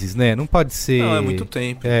 meses, né? Não pode ser... Não, é muito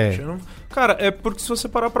tempo. Cara, é porque se você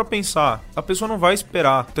parar pra pensar, a pessoa não vai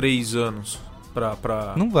esperar 3 anos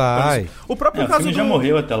pra... Não vai. O próprio caso já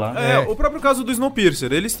morreu até lá. O próprio caso do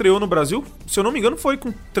Snowpiercer, ele estreou no Brasil, se eu não me engano, foi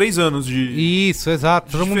com 3 anos de... Isso, exato.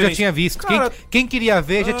 Todo mundo já tinha visto. Cara, quem queria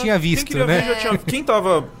ver já tinha visto, né? Quem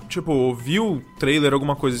tava, viu o trailer,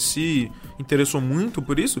 alguma coisa assim, interessou muito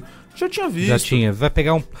por isso, já tinha visto. Já tinha. Vai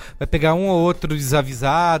pegar um ou outro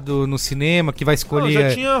desavisado no cinema que vai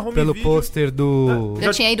escolher pelo pôster do...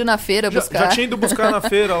 Já tinha ido na feira buscar. Já tinha ido buscar na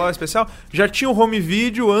feira lá, especial. Já tinha o home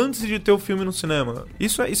video antes de ter o filme no cinema.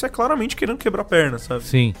 Isso é claramente querendo quebrar a perna, sabe?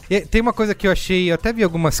 Sim. E tem uma coisa que eu achei... Eu até vi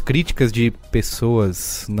algumas críticas de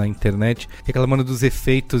pessoas na internet reclamando dos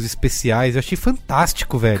efeitos especiais. Eu achei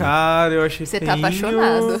fantástico, velho. Cara, eu achei Você tá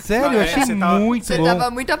apaixonado. Sério, eu achei muito bom. Você tava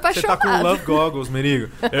muito apaixonado. Você tá com Love Goggles, Merigo.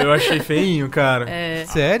 Eu achei feinho, cara.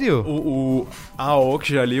 Sério? A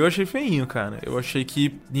Okja ali eu achei feinho, cara. Eu achei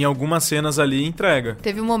que em algumas cenas ali entrega.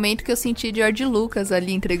 Teve um momento que eu senti George Lucas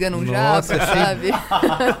ali entregando um japa, sabe?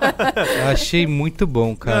 Achei muito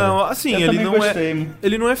bom, cara. Não, assim,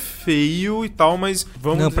 ele não é feio e tal, mas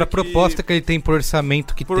vamos Não, pra proposta que ele tem por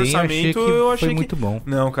orçamento que tem, eu achei que foi muito bom.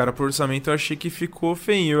 Não, cara, por orçamento eu achei que ficou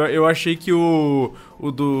feinho. Eu achei que o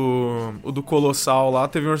do Colossal lá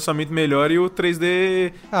teve um orçamento melhor e o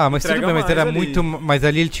 3D... mas tudo bem, mas era ali. Mas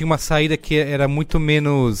ali ele tinha uma saída que era muito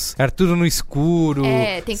menos... Era tudo no escuro.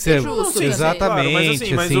 Tem que ser justo. Sim,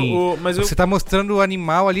 exatamente. Claro, mas você tá mostrando o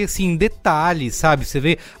animal ali, assim, em detalhes, sabe? Você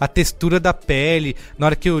vê a textura da pele. Na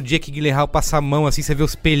hora que o Jake Gyllenhaal passa a mão, assim, você vê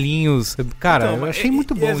os pelinhos. Cara, eu achei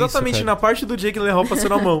muito bom exatamente isso, na parte do Jake Gyllenhaal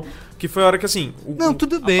passando a mão. Que foi a hora que, assim...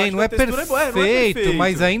 tudo bem, não é perfeito,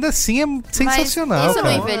 mas ainda assim é sensacional. Mas isso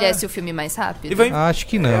não envelhece o filme mais rápido? Acho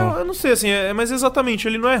que não. Eu não sei, assim, mas exatamente,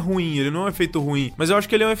 ele não é ruim, ele não é um efeito ruim. Mas eu acho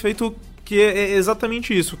que ele é um efeito que é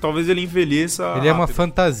exatamente isso. Talvez ele envelheça Ele é uma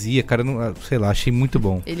fantasia, cara. Sei lá, achei muito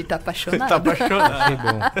bom. Ele tá apaixonado. Achei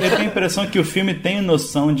bom. Eu tenho a impressão que o filme tem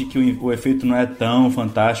noção de que o efeito não é tão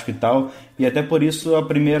fantástico e tal. E até por isso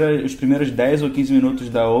os primeiros 10 ou 15 minutos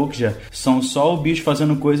da Okja são só o bicho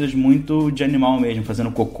fazendo coisas muito de animal mesmo.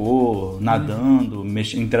 Fazendo cocô, nadando,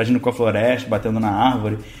 interagindo com a floresta, batendo na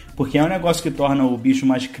árvore. Porque é um negócio que torna o bicho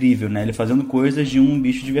mais crível, né? Ele fazendo coisas de um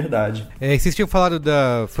bicho de verdade. Vocês tinham falado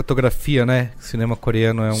da fotografia, né? O cinema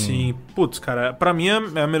coreano é um... Sim, putz, cara, pra mim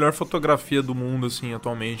é a melhor fotografia do mundo, assim,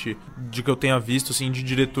 atualmente, de que eu tenha visto, assim, de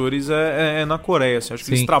diretores, é na Coreia, assim. Acho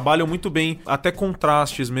que eles trabalham muito bem, até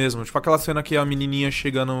contrastes mesmo. Tipo, aquelas cena que a menininha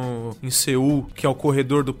chega em Seul, que é o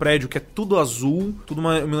corredor do prédio, que é tudo azul, tudo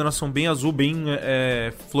uma iluminação bem azul, bem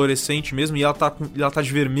fluorescente mesmo, e ela tá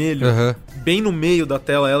de vermelho, bem no meio da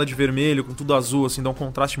tela, ela de vermelho, com tudo azul, assim, dá um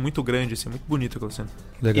contraste muito grande, assim, muito bonito aquela cena.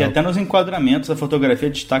 Legal. E até nos enquadramentos a fotografia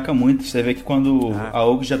destaca muito, você vê que quando a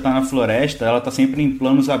Oak já tá na floresta, ela tá sempre em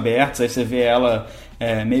planos abertos, aí você vê ela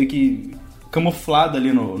meio que camuflada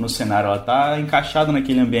ali no cenário, ela tá encaixada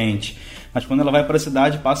naquele ambiente. Mas quando ela vai pra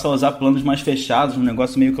cidade, passa a usar planos mais fechados, um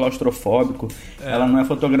negócio meio claustrofóbico. Ela não é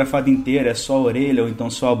fotografada inteira, é só a orelha, ou então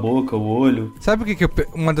só a boca, o olho. Sabe o que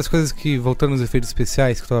uma das coisas que, voltando aos efeitos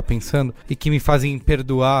especiais que eu tava pensando, e que me fazem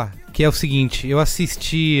perdoar, que é o seguinte, eu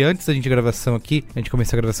assisti, antes da gente gravação aqui, a gente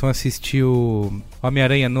começar a gravação, eu assisti o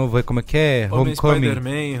Homem-Aranha novo, como é que é? Homecoming.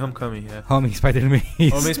 Homecoming, Homem Spider-Man.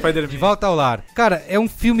 Homem Spider-Man. De Volta ao Lar. Cara, é um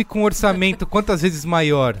filme com orçamento quantas vezes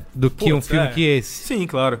maior do que um filme que esse? Sim,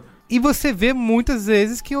 claro. E você vê muitas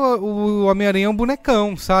vezes que o Homem-Aranha é um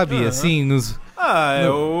bonecão, sabe? Assim, é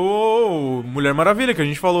o Mulher Maravilha que a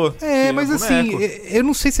gente falou. Mas assim, eu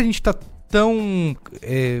não sei se a gente tá tão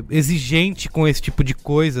exigente com esse tipo de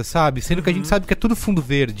coisa, sabe? Sendo que a gente sabe que é tudo fundo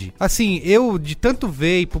verde. Assim, eu, de tanto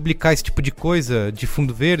ver e publicar esse tipo de coisa de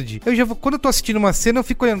fundo verde, quando eu tô assistindo uma cena, eu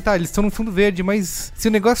fico olhando, eles estão no fundo verde, mas se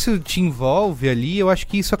o negócio te envolve ali, eu acho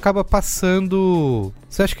que isso acaba passando...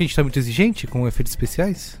 Você acha que a gente tá muito exigente com efeitos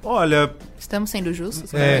especiais? Olha... Estamos sendo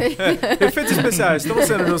justos? Efeitos especiais, estamos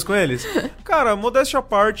sendo justos com eles? Cara, modéstia à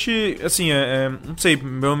parte, assim, não sei,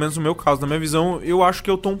 pelo menos no meu caso, na minha visão, eu acho que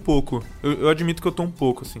eu tô um pouco. Eu admito que eu tô um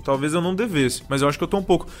pouco, assim. Talvez eu não devesse, mas eu acho que eu tô um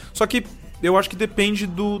pouco. Só que eu acho que depende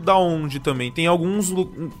da onde também. Tem alguns...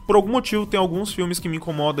 Por algum motivo, tem alguns filmes que me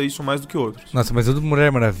incomoda isso mais do que outros. Nossa, mas o do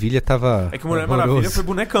Mulher Maravilha tava... É que o Mulher Maravilha foi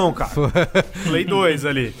bonecão, cara. Play 2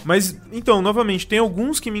 ali. Mas, então, novamente, tem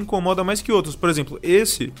alguns que me incomodam mais que outros. Por exemplo,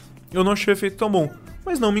 esse... Eu não achei o efeito tão bom,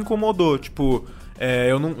 mas não me incomodou, tipo...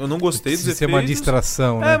 eu não gostei dos efeitos. Isso é uma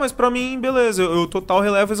distração, né? Mas pra mim, beleza, eu total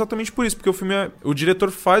relevo exatamente por isso, porque o filme o diretor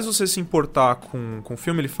faz você se importar com o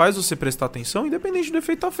filme, ele faz você prestar atenção, independente do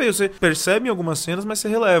efeito tá feio. Você percebe em algumas cenas, mas você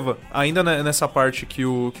releva. Ainda nessa parte que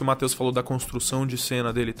o Matheus falou da construção de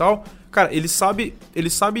cena dele e tal, cara, ele sabe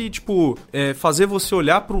tipo, fazer você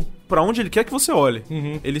olhar pra onde ele quer que você olhe.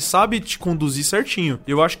 Ele sabe te conduzir certinho.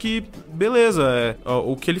 Eu acho que, beleza,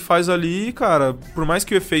 o que ele faz ali, cara, por mais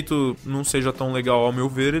que o efeito não seja tão legal ao meu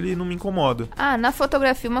ver, ele não me incomoda. Na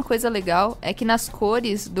fotografia uma coisa legal é que nas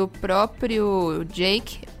cores do próprio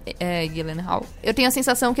Jake Gyllenhaal, eu tenho a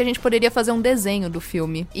sensação que a gente poderia fazer um desenho do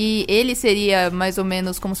filme. E ele seria mais ou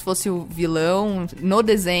menos como se fosse o vilão no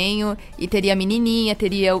desenho, e teria a menininha,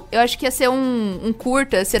 eu acho que ia ser um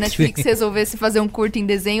curta, se a Netflix resolvesse fazer um curta em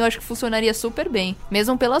desenho, eu acho que funcionaria super bem,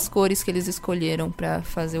 mesmo pelas cores que eles escolheram pra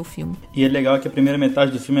fazer o filme. E é legal que a primeira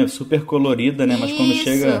metade do filme é super colorida, né? Mas quando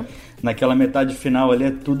chega naquela metade final ali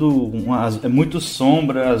é tudo é muito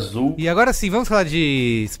sombra, azul. E agora sim, vamos falar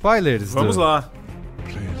de spoilers? Vamos lá.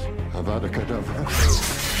 Avada Kedavra.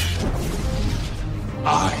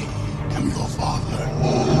 I am your father.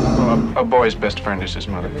 A boy's best friend is his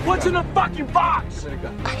mother. What's in the fucking box?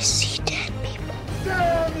 I see dead people.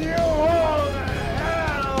 Damn you all to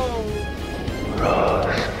hell!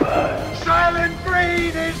 Rosebud. Silent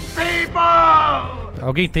breed is people!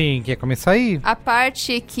 Alguém quer começar aí? A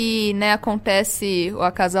parte que, acontece o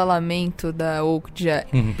acasalamento da Okja.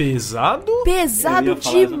 Pesado? Pesado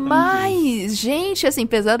demais! Gente, assim,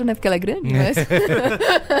 pesado não é porque ela é grande, mas...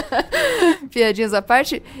 Piadinhas à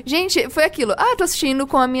parte. Gente, foi aquilo. Tô assistindo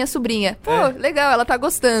com a minha sobrinha. Pô, legal, ela tá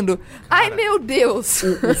gostando. Cara, ai, meu Deus!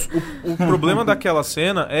 O problema daquela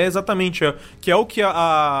cena é exatamente que é o que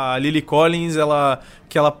a Lily Collins,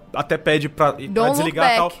 que ela até pede pra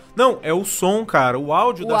desligar e tal. Não, é o som, cara. O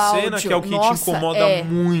áudio da cena que é o que te incomoda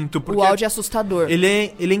muito. Porque o áudio é assustador. Ele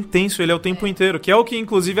é intenso, ele é o tempo inteiro. Que é o que,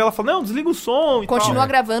 inclusive, ela fala, não, desliga o som e Continua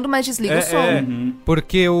gravando, mas desliga o som.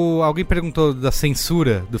 Porque alguém perguntou da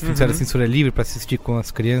censura, do filme da censura livre pra assistir com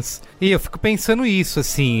as crianças. E eu fico pensando isso,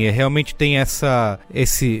 assim, realmente tem essas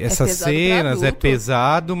cenas, é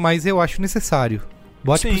pesado, mas eu acho necessário.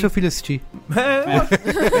 Bote pro seu filho assistir.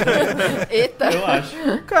 Eita. Eu acho.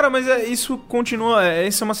 Cara, mas isso continua...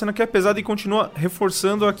 Essa é uma cena que é pesada e continua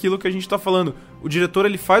reforçando aquilo que a gente tá falando. O diretor,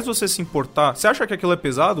 ele faz você se importar. Você acha que aquilo é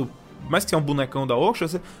pesado? Mais que é um bonecão da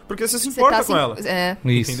Oksha, porque você se importa com ela.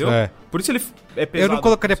 Isso, entendeu? Por isso ele é pesado. Eu não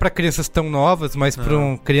colocaria pra crianças tão novas, mas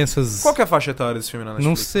pra crianças... Qual que é a faixa etária desse filme na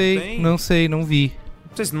Netflix? Não sei, não vi.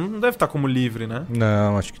 Não deve estar como livre, né?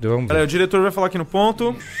 Não, acho que deu o diretor vai falar aqui no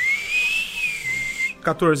ponto...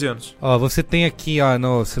 14 anos. Ó, você tem aqui, ó,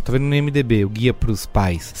 você tá vendo no MDB, o guia pros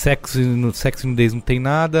pais. Sexo e nudez não tem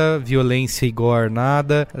nada, violência e gore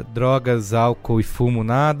nada, drogas, álcool e fumo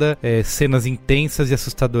nada, cenas intensas e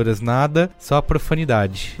assustadoras nada, só a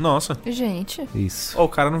profanidade. Nossa. Gente. Isso. Ó, o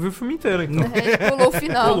cara não viu o filme inteiro, então. Ele pulou o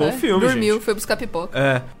final, Pulou o filme, dormiu, gente. foi buscar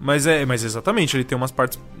pipoca. Mas exatamente, ele tem umas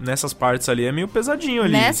partes, nessas partes ali é meio pesadinho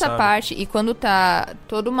ali, Nessa sabe? parte, e quando tá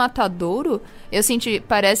todo matadouro, eu senti,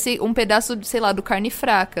 parece um pedaço, sei lá, do carne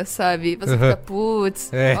fraca, sabe? Você fica, putz,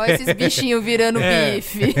 olha esses bichinhos virando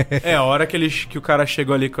bife. A hora que o cara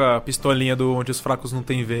chegou ali com a pistolinha do onde os fracos não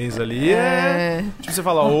tem vez ali, tipo, você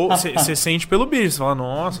fala, você sente pelo bicho, você fala,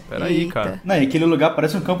 nossa, peraí, cara. Não, e aquele lugar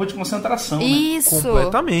parece um campo de concentração, Isso. Né?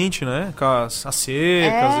 Completamente, né? Com as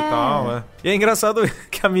secas e tal, E é engraçado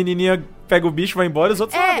que a menininha pega o bicho, vai embora e os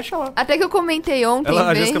outros, deixa lá. Até que eu comentei ontem,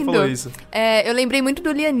 a Jéssica falou isso. Eu lembrei muito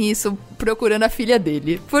do Lianisso procurando a filha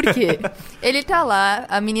dele. Por quê? Ele tá lá,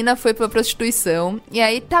 a menina foi pra prostituição, e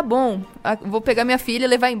aí, tá bom, vou pegar minha filha,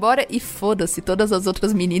 levar embora, e foda-se todas as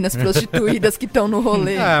outras meninas prostituídas que estão no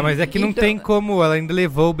rolê. Mas é que não tem como, ela ainda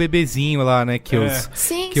levou o bebezinho lá, né, que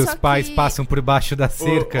os pais passam por baixo da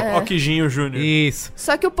cerca. O Quijinho Júnior. Isso.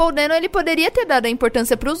 Só que o Paul Dano, ele poderia ter dado a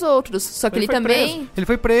importância pros outros, só que ele também... Preso. Ele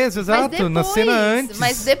foi preso, exato, na cena antes.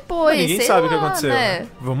 Mas depois, ninguém sabe o que aconteceu. Né?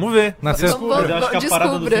 Vamos ver. Mas eu acho que a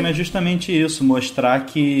parada do filme é justamente isso, mostrar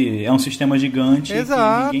que é um sistema gigante,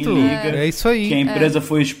 exato, que ninguém liga, é isso aí. Que a empresa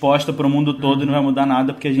foi exposta pro mundo todo e não vai mudar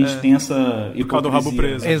nada porque a gente tem essa hipocrisia. Do rabo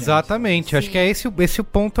preso. Exatamente, acho que é esse o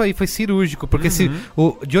ponto aí, foi cirúrgico, porque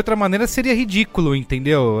de outra maneira seria ridículo,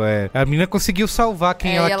 entendeu? A menina conseguiu salvar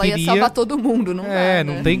quem ela queria. Ia salvar todo mundo, não dá,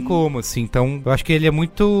 não tem como, assim, então eu acho que ele é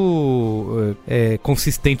muito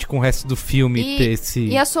consistente com o resto do filme ter esse...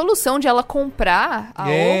 E a solução de ela comprar a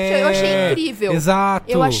outra, eu achei incrível.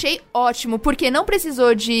 Exato. Eu achei ótimo, porque não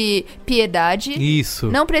precisou de piedade. Isso.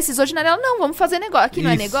 Não precisou de nada. Não, vamos fazer negócio. Aqui não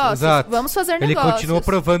é negócio? Exato. Vamos fazer negócio. Ele continuou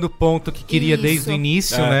provando o ponto que queria desde o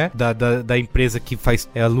início, né? Da empresa que faz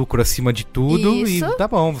lucro acima de tudo. Isso. E tá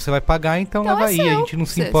bom, você vai pagar, então leva aí. A gente não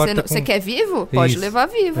se importa com... Você quer vivo? Pode levar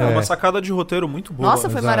vivo. É uma sacada de roteiro muito boa. Nossa,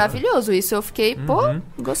 foi maravilhoso. Isso eu fiquei,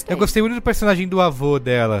 gostei. Eu gostei muito do personagem do avô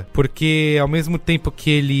dela, porque ao mesmo tempo que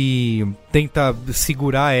ele tenta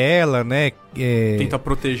segurar ela, né? Tenta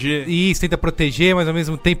proteger. Isso, tenta proteger, mas ao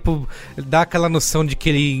mesmo tempo dá aquela noção de que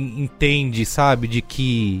ele entende, sabe? De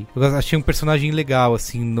que... Eu achei um personagem legal,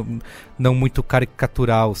 assim, não muito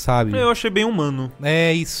caricatural, sabe? Eu achei bem humano.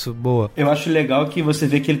 É isso, boa. Eu acho legal que você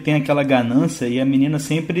vê que ele tem aquela ganância e a menina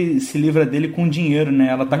sempre se livra dele com dinheiro, né?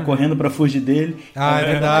 Ela tá correndo pra fugir dele. É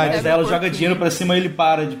verdade. Ela joga dinheiro pra cima e ele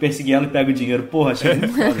para de perseguir ela e pega o dinheiro. Porra, achei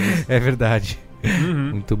muito foda isso. É verdade.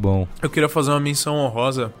 Muito bom. Eu queria fazer uma menção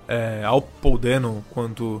honrosa ao Paul Dano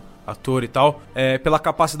quanto ator e tal, pela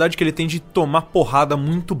capacidade que ele tem de tomar porrada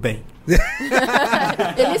muito bem.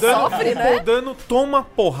 Ele sofre, né? O Paul Dano toma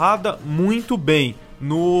porrada muito bem.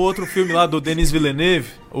 No outro filme lá do Denis Villeneuve,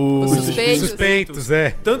 Os Suspeitos,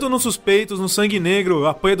 Tanto no Suspeitos, no Sangue Negro,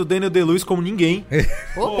 apanha do Daniel Day-Lewis como ninguém.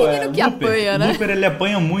 O menino que apanha, né? Looper, ele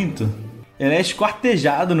apanha muito. Ele é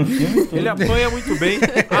esquartejado no filme. Ele apanha muito bem.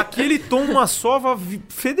 Aqui ele toma uma sova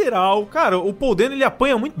federal. Cara, o Paul Dano, ele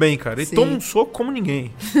apanha muito bem, cara. Ele toma um soco como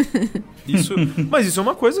ninguém. Mas isso é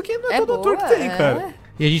uma coisa que não é todo ator que tem, cara.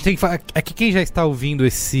 E a gente tem que falar, aqui quem já está ouvindo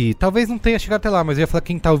talvez não tenha chegado até lá, mas eu ia falar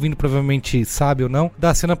quem está ouvindo provavelmente sabe ou não,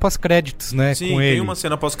 da cena pós-créditos, né? Sim, com ele. Tem uma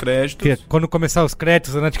cena pós-créditos. Que quando começar os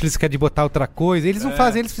créditos, a Netflix quer de botar outra coisa. Eles não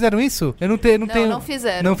fazem, eles fizeram isso? Eu não tenho. Não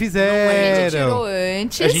fizeram. Não fizeram. A gente tirou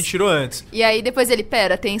antes. A gente tirou antes. E aí depois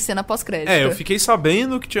tem cena pós-crédito. Eu fiquei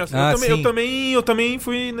sabendo que tinha cena. Eu também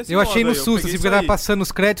fui nesse Eu achei no susto, assim, porque tava passando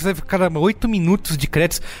os créditos, aí caramba, 8 minutos de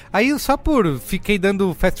créditos. Aí eu fiquei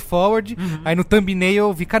dando fast forward, aí no thumbnail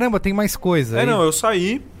eu vi, caramba, tem mais coisa. Eu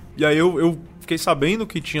saí, e aí eu fiquei sabendo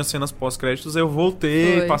que tinha cenas pós-créditos, eu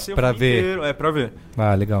voltei, passei o filme inteiro. Pra ver.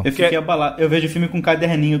 Ah, legal. Eu fiquei abalado. Eu vejo o filme com um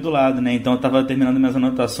caderninho do lado, né? Então eu tava terminando minhas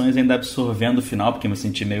anotações, ainda absorvendo o final, porque eu me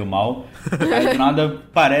senti meio mal. Aí do nada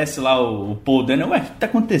aparece lá o Paul Dano. Ué, o que tá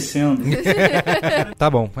acontecendo? Tá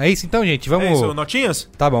bom. É isso então, gente. Vamos... É isso, notinhas?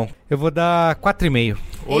 Tá bom. Eu vou dar 4,5.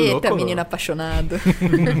 Eita, menino apaixonado.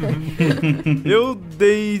 Eu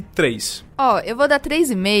dei 3. Eu vou dar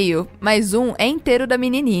 3,5, mas é inteiro da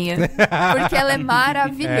menininha. Porque ela é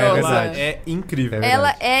maravilhosa. Ela é incrível.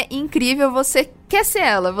 Ela é incrível, você quer ser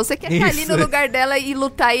ela. Você quer estar ali no lugar dela e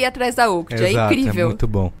lutar e ir atrás da Okja. É incrível. É muito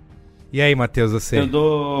bom. E aí, Matheus, você? Eu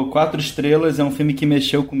dou 4 estrelas, é um filme que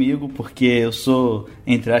mexeu comigo, porque eu sou,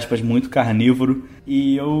 entre aspas, muito carnívoro.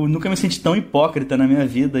 E eu nunca me senti tão hipócrita na minha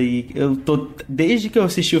vida. E eu tô, desde que eu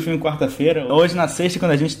assisti o filme quarta-feira, hoje na sexta,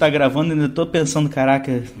 quando a gente tá gravando, ainda tô pensando,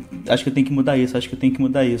 caraca, acho que eu tenho que mudar isso,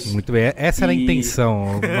 Muito bem, essa era a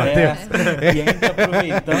intenção, Matheus. E ainda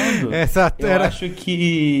aproveitando, eu acho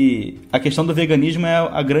que a questão do veganismo é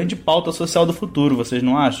a grande pauta social do futuro, vocês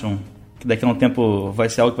não acham? Que daqui a um tempo vai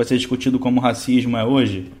ser algo que vai ser discutido como racismo é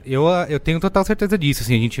hoje? Eu tenho total certeza disso,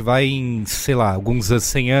 assim, a gente vai em, sei lá, alguns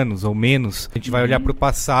 100 anos ou menos, a gente vai olhar pro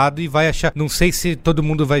passado e vai achar, não sei se todo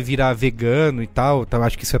mundo vai virar vegano e tal, então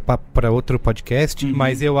acho que isso é para outro podcast,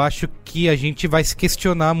 mas eu acho que a gente vai se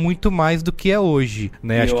questionar muito mais do que é hoje,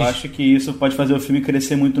 né? Eu acho que isso pode fazer o filme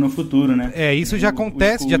crescer muito no futuro, né? Isso já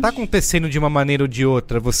acontece, já tá acontecendo de uma maneira ou de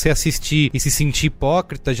outra, você assistir e se sentir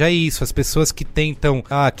hipócrita, já é isso, as pessoas que tentam,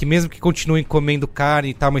 que mesmo que continuem comendo carne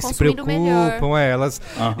e tal, mas se preocupam, elas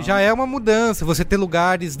já é uma mudança, você ter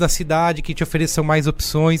lugares na cidade que te ofereçam mais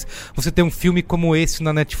opções, você ter um filme como esse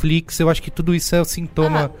na Netflix, eu acho que tudo isso é o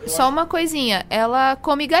sintoma. Só uma coisinha, ela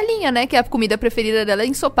come galinha, né, que a comida preferida dela é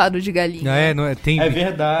ensopado de galinha. É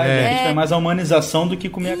verdade, a gente tem mais a humanização do que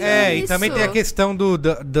comer galinha. E também tem a questão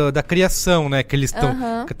da criação, né, que eles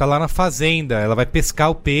estão, que tá lá na fazenda, ela vai pescar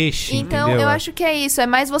o peixe, então entendeu? Eu acho que é isso, é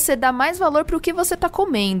mais você dar mais valor pro que você tá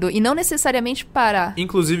comendo, e não necessariamente parar.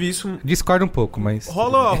 Inclusive isso... Discordo um pouco, mas...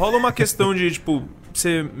 Rola uma questão de, tipo...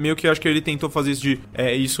 Você meio que acho que ele tentou fazer isso de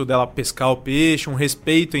isso dela pescar o peixe, um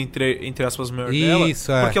respeito entre aspas maior dela. Isso,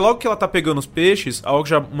 Porque logo que ela tá pegando os peixes, a Olga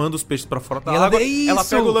já manda os peixes pra fora da água, ela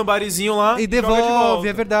pega o lambarizinho lá e devolve, de volta.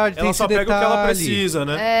 É verdade. Ela só pega o que ela precisa,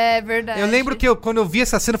 né? É verdade. Eu lembro que quando eu vi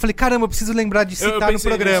essa cena, eu falei, caramba, eu preciso lembrar de citar no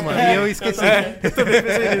programa. E eu esqueci. Eu também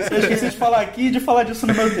pensei nisso. Eu esqueci de falar aqui e de falar disso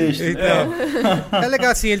no meu texto. Então, é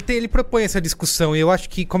legal assim, ele propõe essa discussão e eu acho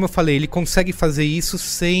que, como eu falei, ele consegue fazer isso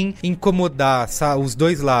sem incomodar, sabe, os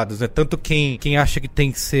dois lados, né? Tanto quem acha que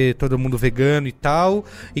tem que ser todo mundo vegano e tal,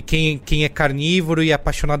 e quem é carnívoro e é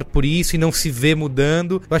apaixonado por isso e não se vê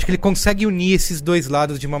mudando. Eu acho que ele consegue unir esses dois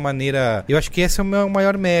lados de uma maneira... Eu acho que esse é o meu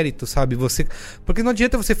maior mérito, sabe? Porque não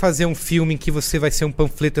adianta você fazer um filme em que você vai ser um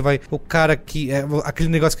panfleto e o cara que... aquele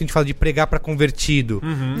negócio que a gente fala de pregar pra convertido.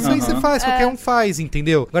 Isso aí você faz, qualquer um faz,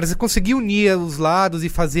 entendeu? Agora, você conseguir unir os lados e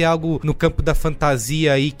fazer algo no campo da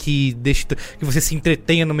fantasia aí que você se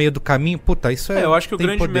entretenha no meio do caminho, puta, isso eu acho que o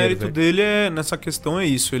grande mérito dele nessa questão é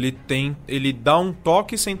isso. Ele dá um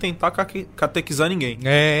toque sem tentar catequizar ninguém.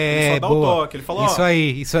 Ele só dá o toque. Ele fala, isso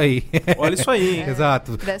aí. Olha isso aí.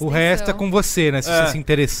 Exato. O resto é com você, né? Se você se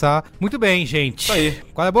interessar. Muito bem, gente. Isso aí.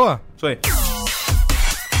 Qual é a boa? Isso aí.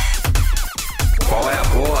 Qual é a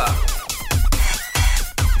boa?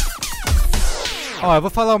 Ó, eu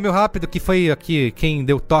vou falar o meu rápido, que foi aqui, quem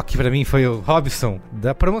deu toque pra mim foi o Robson,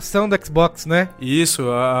 da promoção do Xbox, né? Isso,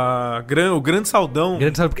 o grande saldão.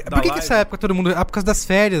 Por que essa época todo mundo... por causa das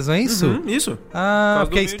férias, não é isso? Isso.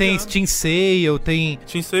 Porque tem Steam Sale, tem...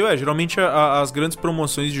 Steam Sale, geralmente as grandes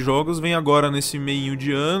promoções de jogos vêm agora nesse meio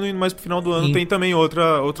de ano, e mais pro final do ano tem também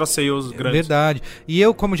outras sales grandes. Verdade. E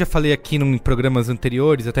eu, como já falei aqui em programas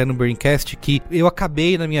anteriores, até no Braincast, que eu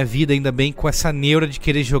acabei na minha vida, ainda bem, com essa neura de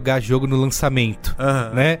querer jogar jogo no lançamento.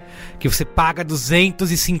 Né? Que você paga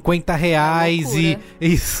R$250 e...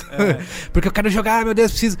 Isso. Porque eu quero jogar, meu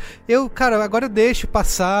Deus, preciso... Cara, agora eu deixo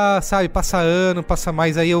passar, sabe? Passa ano, passa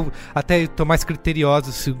mais. Aí eu até tô mais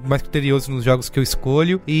criterioso nos jogos que eu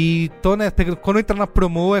escolho. E tô, né? Quando eu entrar na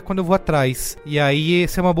promo é quando eu vou atrás. E aí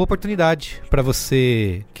essa é uma boa oportunidade pra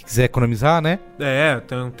você que quiser economizar, né?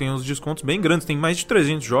 Tem uns descontos bem grandes. Tem mais de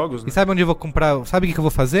 300 jogos, né? E sabe onde eu vou comprar? Sabe o que eu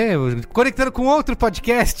vou fazer? Conectando com outro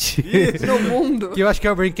podcast. Isso. No mundo. Que eu acho que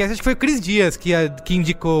é o Braincast, acho que foi o Cris Dias que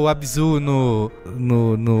indicou o Abzu no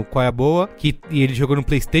Qual é a Boa, e ele jogou no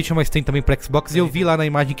PlayStation, mas tem também pro Xbox, e eu vi lá na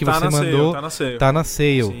imagem que você mandou. Tá na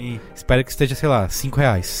sale. Sim. Espero que esteja, sei lá,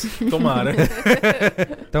 R$5. Tomara.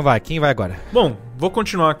 Então vai, quem vai agora? Bom, vou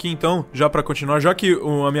continuar aqui então, já que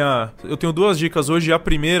eu tenho 2 dicas hoje, a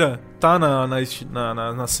primeira tá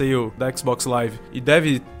na sale da Xbox Live e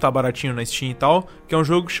deve tá baratinho na Steam e tal, que é um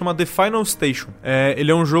jogo que chama The Final Station.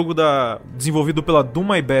 Ele é um jogo desenvolvido pela Do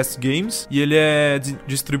My Best Games e ele é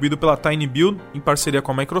distribuído pela Tiny Build em parceria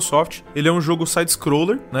com a Microsoft. Ele é um jogo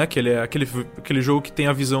side-scroller, né, que ele é aquele jogo que tem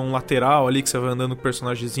a visão lateral ali, que você vai andando com o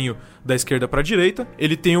personagemzinho da esquerda pra direita.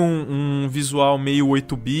 Ele tem um visual meio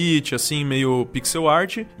 8-bit, assim, meio pixel pixel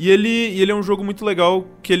art. E ele é um jogo muito legal,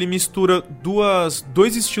 que ele mistura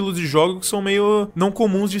dois estilos de jogo que são meio não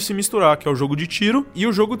comuns de se misturar, que é o jogo de tiro e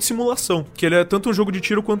o jogo de simulação, que ele é tanto um jogo de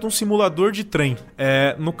tiro quanto um simulador de trem.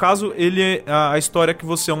 No caso, ele é a história que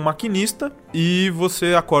você é um maquinista e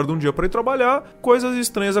você acorda um dia pra ir trabalhar, coisas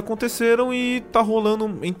estranhas aconteceram e tá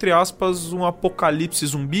rolando, entre aspas, um apocalipse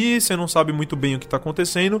zumbi, você não sabe muito bem o que tá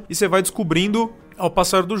acontecendo e você vai descobrindo ao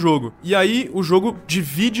passar do jogo. E aí o jogo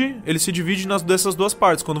ele se divide dessas duas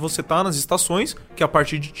partes. Quando você tá nas estações, que é a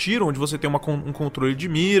parte de tiro, onde você tem um controle de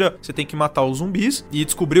mira, você tem que matar os zumbis e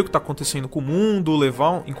descobrir o que tá acontecendo com o mundo,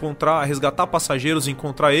 resgatar passageiros e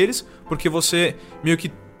encontrar eles, porque você meio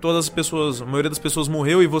que a maioria das pessoas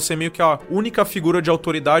morreu e você é meio que a única figura de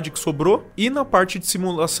autoridade que sobrou. E na parte de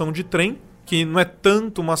simulação de trem, que não é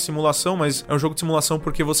tanto uma simulação, mas é um jogo de simulação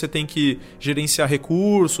porque você tem que gerenciar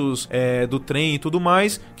recursos do trem e tudo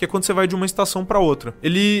mais, que é quando você vai de uma estação pra outra.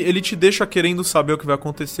 Ele te deixa querendo saber o que vai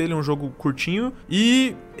acontecer, ele é um jogo curtinho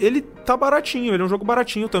e ele tá baratinho, ele é um jogo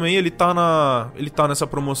baratinho também, ele tá nessa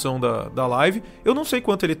promoção da Live. Eu não sei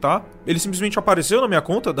quanto ele tá, ele simplesmente apareceu na minha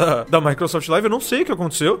conta da Microsoft Live, eu não sei o que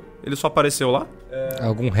aconteceu, ele só apareceu lá.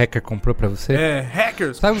 Algum hacker comprou pra você?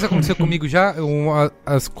 Hackers. Sabe o que aconteceu comigo já?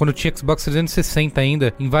 Quando eu tinha Xbox 360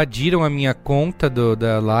 ainda, invadiram a minha conta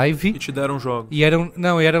da Live. E te deram jogo. E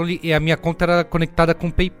a minha conta era conectada com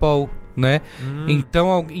o PayPal, né?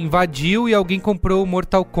 Então invadiu e alguém comprou o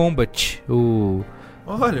Mortal Kombat,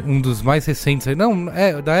 Olha. Um dos mais recentes. Não,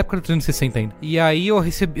 da época do 360 ainda. E aí eu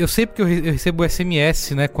sei porque eu recebo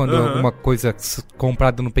SMS, né? Quando alguma coisa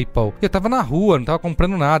comprada no PayPal. Eu tava na rua, não tava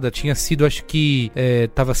comprando nada. Tinha sido, acho que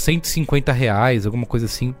tava R$150, alguma coisa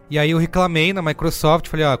assim. E aí eu reclamei na Microsoft,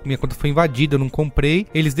 falei, minha conta foi invadida, eu não comprei.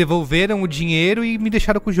 Eles devolveram o dinheiro e me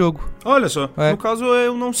deixaram com o jogo. Olha só, no caso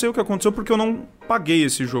eu não sei o que aconteceu porque eu não paguei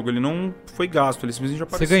esse jogo, ele não foi gasto, ele simplesmente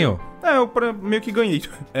apareceu. Você ganhou? Eu meio que ganhei.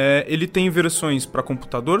 Ele tem versões pra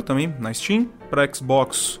computador também, na Steam, pra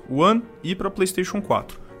Xbox One e pra PlayStation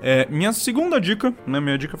 4. Minha segunda dica, né,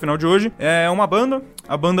 minha dica final de hoje, é uma banda,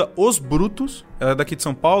 a banda Os Brutos, ela é daqui de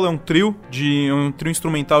São Paulo, é um trio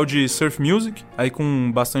instrumental de surf music, aí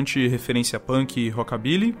com bastante referência punk e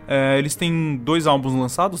rockabilly. Eles têm 2 álbuns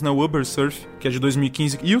lançados, né, o Uber Surf, que é de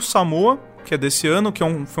 2015, e o Samoa, que é desse ano, que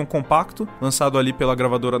foi um compacto, lançado ali pela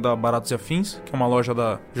gravadora da Baratos e Afins, que é uma loja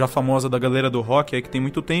já famosa da galera do rock aí, que tem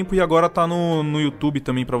muito tempo, e agora tá no YouTube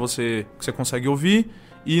também que você consegue ouvir,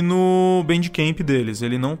 e no Bandcamp deles,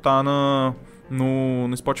 ele não tá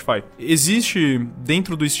no Spotify. Existe,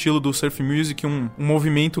 dentro do estilo do surf music, um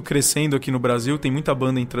movimento crescendo aqui no Brasil, tem muita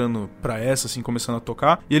banda entrando pra essa, assim, começando a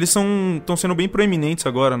tocar, e eles estão sendo bem proeminentes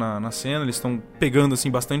agora na cena, eles estão pegando, assim,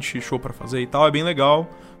 bastante show pra fazer e tal, é bem legal,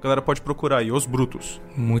 a galera pode procurar aí, Os Brutos.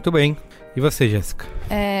 Muito bem. E você, Jéssica?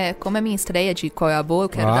 Como é minha estreia de Qual é a Boa, eu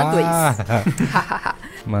quero dar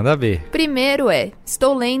 2. Manda ver. Primeiro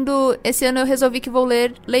estou lendo, esse ano eu resolvi que vou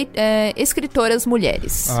ler escritoras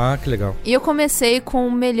mulheres. Que legal. E eu comecei com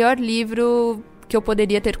o melhor livro que eu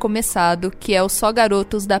poderia ter começado, que é o Só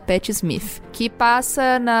Garotos, da Patti Smith, que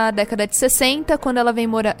passa na década de 60, quando ela vem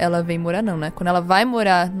morar... Ela vem morar não, né? Quando ela vai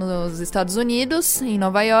morar nos Estados Unidos, em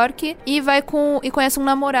Nova York, e conhece um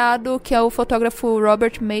namorado, que é o fotógrafo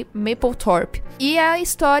Robert Mapplethorpe. E a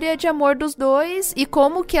história de amor dos dois, e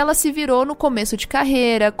como que ela se virou no começo de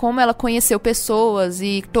carreira, como ela conheceu pessoas,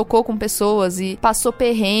 e tocou com pessoas, e passou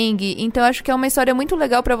perrengue. Então, acho que é uma história muito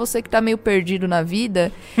legal pra você que tá meio perdido na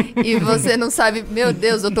vida, e você não sabe, meu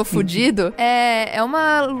Deus, eu tô fudido. É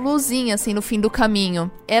uma luzinha, assim, no fim do caminho.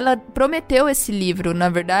 Ela prometeu esse livro, na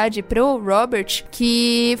verdade, pro Robert,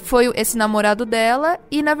 que foi esse namorado dela,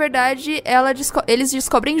 e, na verdade, eles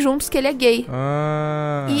descobrem juntos que ele é gay.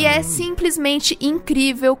 E é simplesmente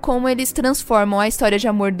incrível como eles transformam a história de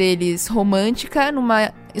amor deles romântica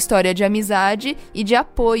numa história de amizade e de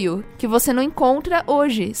apoio que você não encontra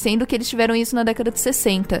hoje, sendo que eles tiveram isso na década de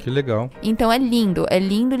 60. Que legal. Então é lindo,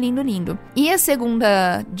 lindo, lindo. E a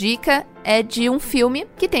segunda dica é de um filme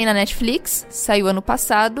que tem na Netflix, saiu ano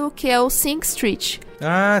passado, que é o Sing Street.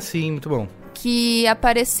 Sim, muito bom. Que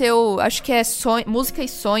apareceu, acho que é Música e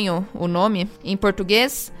Sonho o nome, em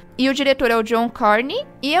português. E o diretor é o John Carney.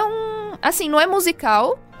 E é assim, não é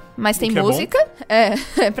musical, mas tem música.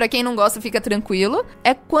 Pra quem não gosta, fica tranquilo.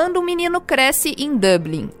 É quando o menino cresce em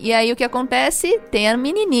Dublin. E aí o que acontece? Tem a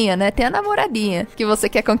menininha, né? Tem a namoradinha que você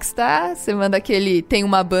quer conquistar. Você manda tem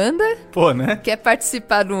uma banda. Pô, né? Quer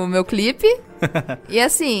participar do meu clipe. E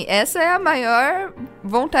assim, essa é a maior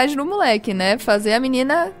vontade do moleque, né? Fazer a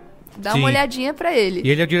menina dar uma olhadinha pra ele. E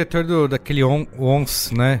ele é o diretor daquele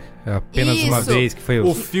Once, né? Apenas uma vez que foi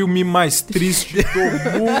o filme mais triste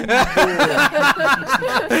do mundo.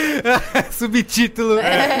 Subtítulo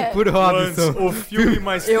por Robson. O filme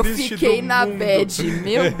mais triste do mundo. Eu fiquei na bad,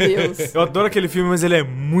 meu Deus. Eu adoro aquele filme, mas ele é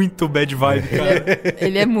muito bad vibe, cara.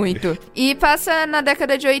 Ele é muito. E passa na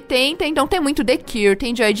década de 80, então tem muito The Cure,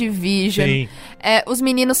 tem Joy Division. Sim. Os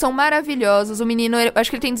meninos são maravilhosos. O menino, acho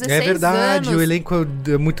que ele tem 16 anos. É verdade, o elenco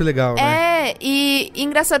é muito legal, né? E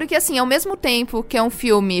engraçado que, assim, ao mesmo tempo que é um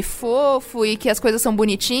filme fofo e que as coisas são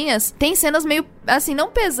bonitinhas, tem cenas meio, assim, não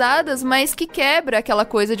pesadas, mas que quebra aquela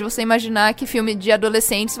coisa de você imaginar que filme de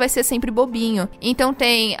adolescentes vai ser sempre bobinho. Então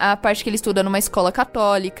tem a parte que ele estuda numa escola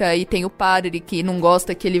católica e tem o padre que não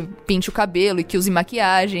gosta que ele pinte o cabelo e que use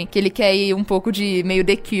maquiagem, que ele quer ir um pouco de meio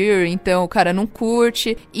The Cure, então o cara não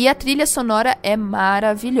curte. E a trilha sonora é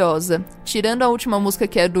maravilhosa. Tirando a última música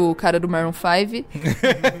que é do cara do Maroon 5.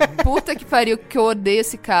 Puta que pariu, que eu odeio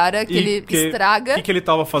esse cara, que ele estraga. O que ele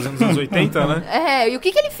tava fazendo nos anos 80, né? E o que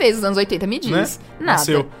ele fez nos anos 80? Me diz. Né?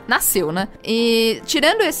 Nada. Nasceu, né? E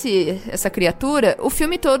tirando essa criatura, o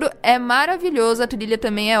filme todo é maravilhoso, a trilha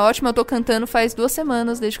também é ótima. Eu tô cantando faz 2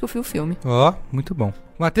 semanas desde que eu vi o filme. Muito bom.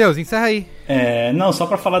 Matheus, encerra aí. Não, só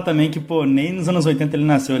pra falar também que, nem nos anos 80 ele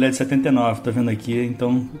nasceu, ele é de 79, tô vendo aqui,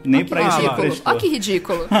 então nem pra isso ele prestou. Ó que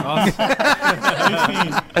ridículo. Enfim,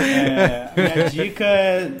 minha dica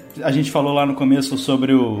é, a gente falou lá no começo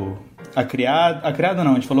sobre a criada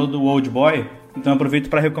não, a gente falou do Old Boy, então eu aproveito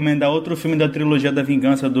pra recomendar outro filme da trilogia da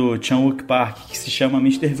vingança do Chan-wook Park, que se chama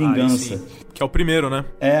Mr. Vingança. Que é o primeiro, né?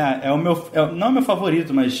 É o meu... não é o meu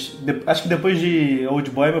favorito, mas acho que depois de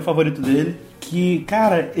Old Boy é meu favorito dele. Que,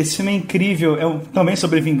 cara, esse filme é incrível. Também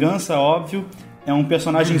sobre vingança, óbvio. É um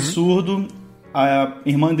personagem surdo. A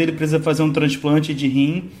irmã dele precisa fazer um transplante de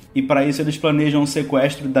rim. E para isso eles planejam um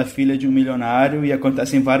sequestro da filha de um milionário. E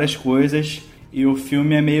acontecem várias coisas. E o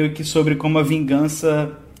filme é meio que sobre como a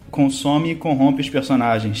vingança consome e corrompe os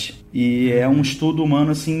personagens. E é um estudo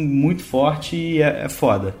humano, assim, muito forte e é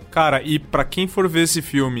foda. Cara, e pra quem for ver esse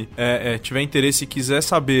filme, tiver interesse e quiser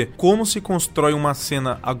saber como se constrói uma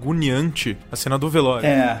cena agoniante, a cena do velório.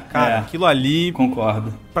 Cara, aquilo ali...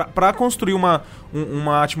 Concordo. Pra construir uma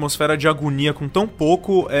atmosfera de agonia com tão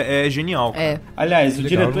pouco, é genial. Cara. Aliás, o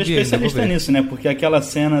diretor é especialista nisso, né? Porque aquela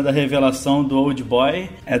cena da revelação do Old Boy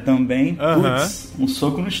é também, um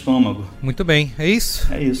soco no estômago. Muito bem, é isso?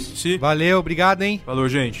 É isso. Sim. Valeu, obrigado, hein? Falou,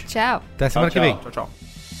 gente. Tchau. Até semana que vem. Tchau.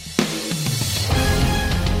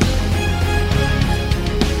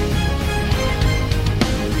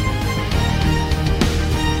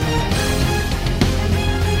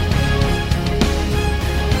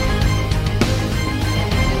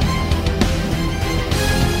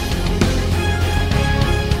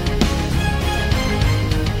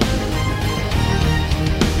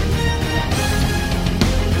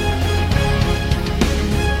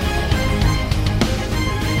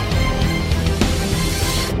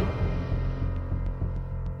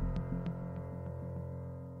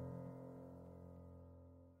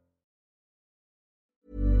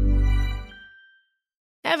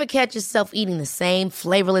 Ever catch yourself eating the same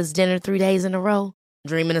flavorless dinner 3 days in a row?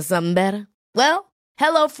 Dreaming of something better? Well,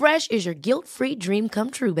 HelloFresh is your guilt-free dream come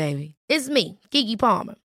true, baby. It's me, Keke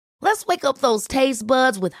Palmer. Let's wake up those taste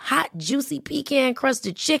buds with hot, juicy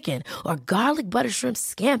pecan-crusted chicken or garlic butter shrimp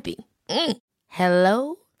scampi.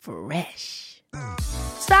 Hello Fresh.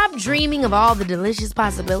 Stop dreaming of all the delicious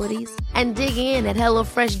possibilities and dig in at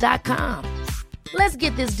HelloFresh.com. Let's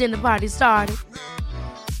get this dinner party started.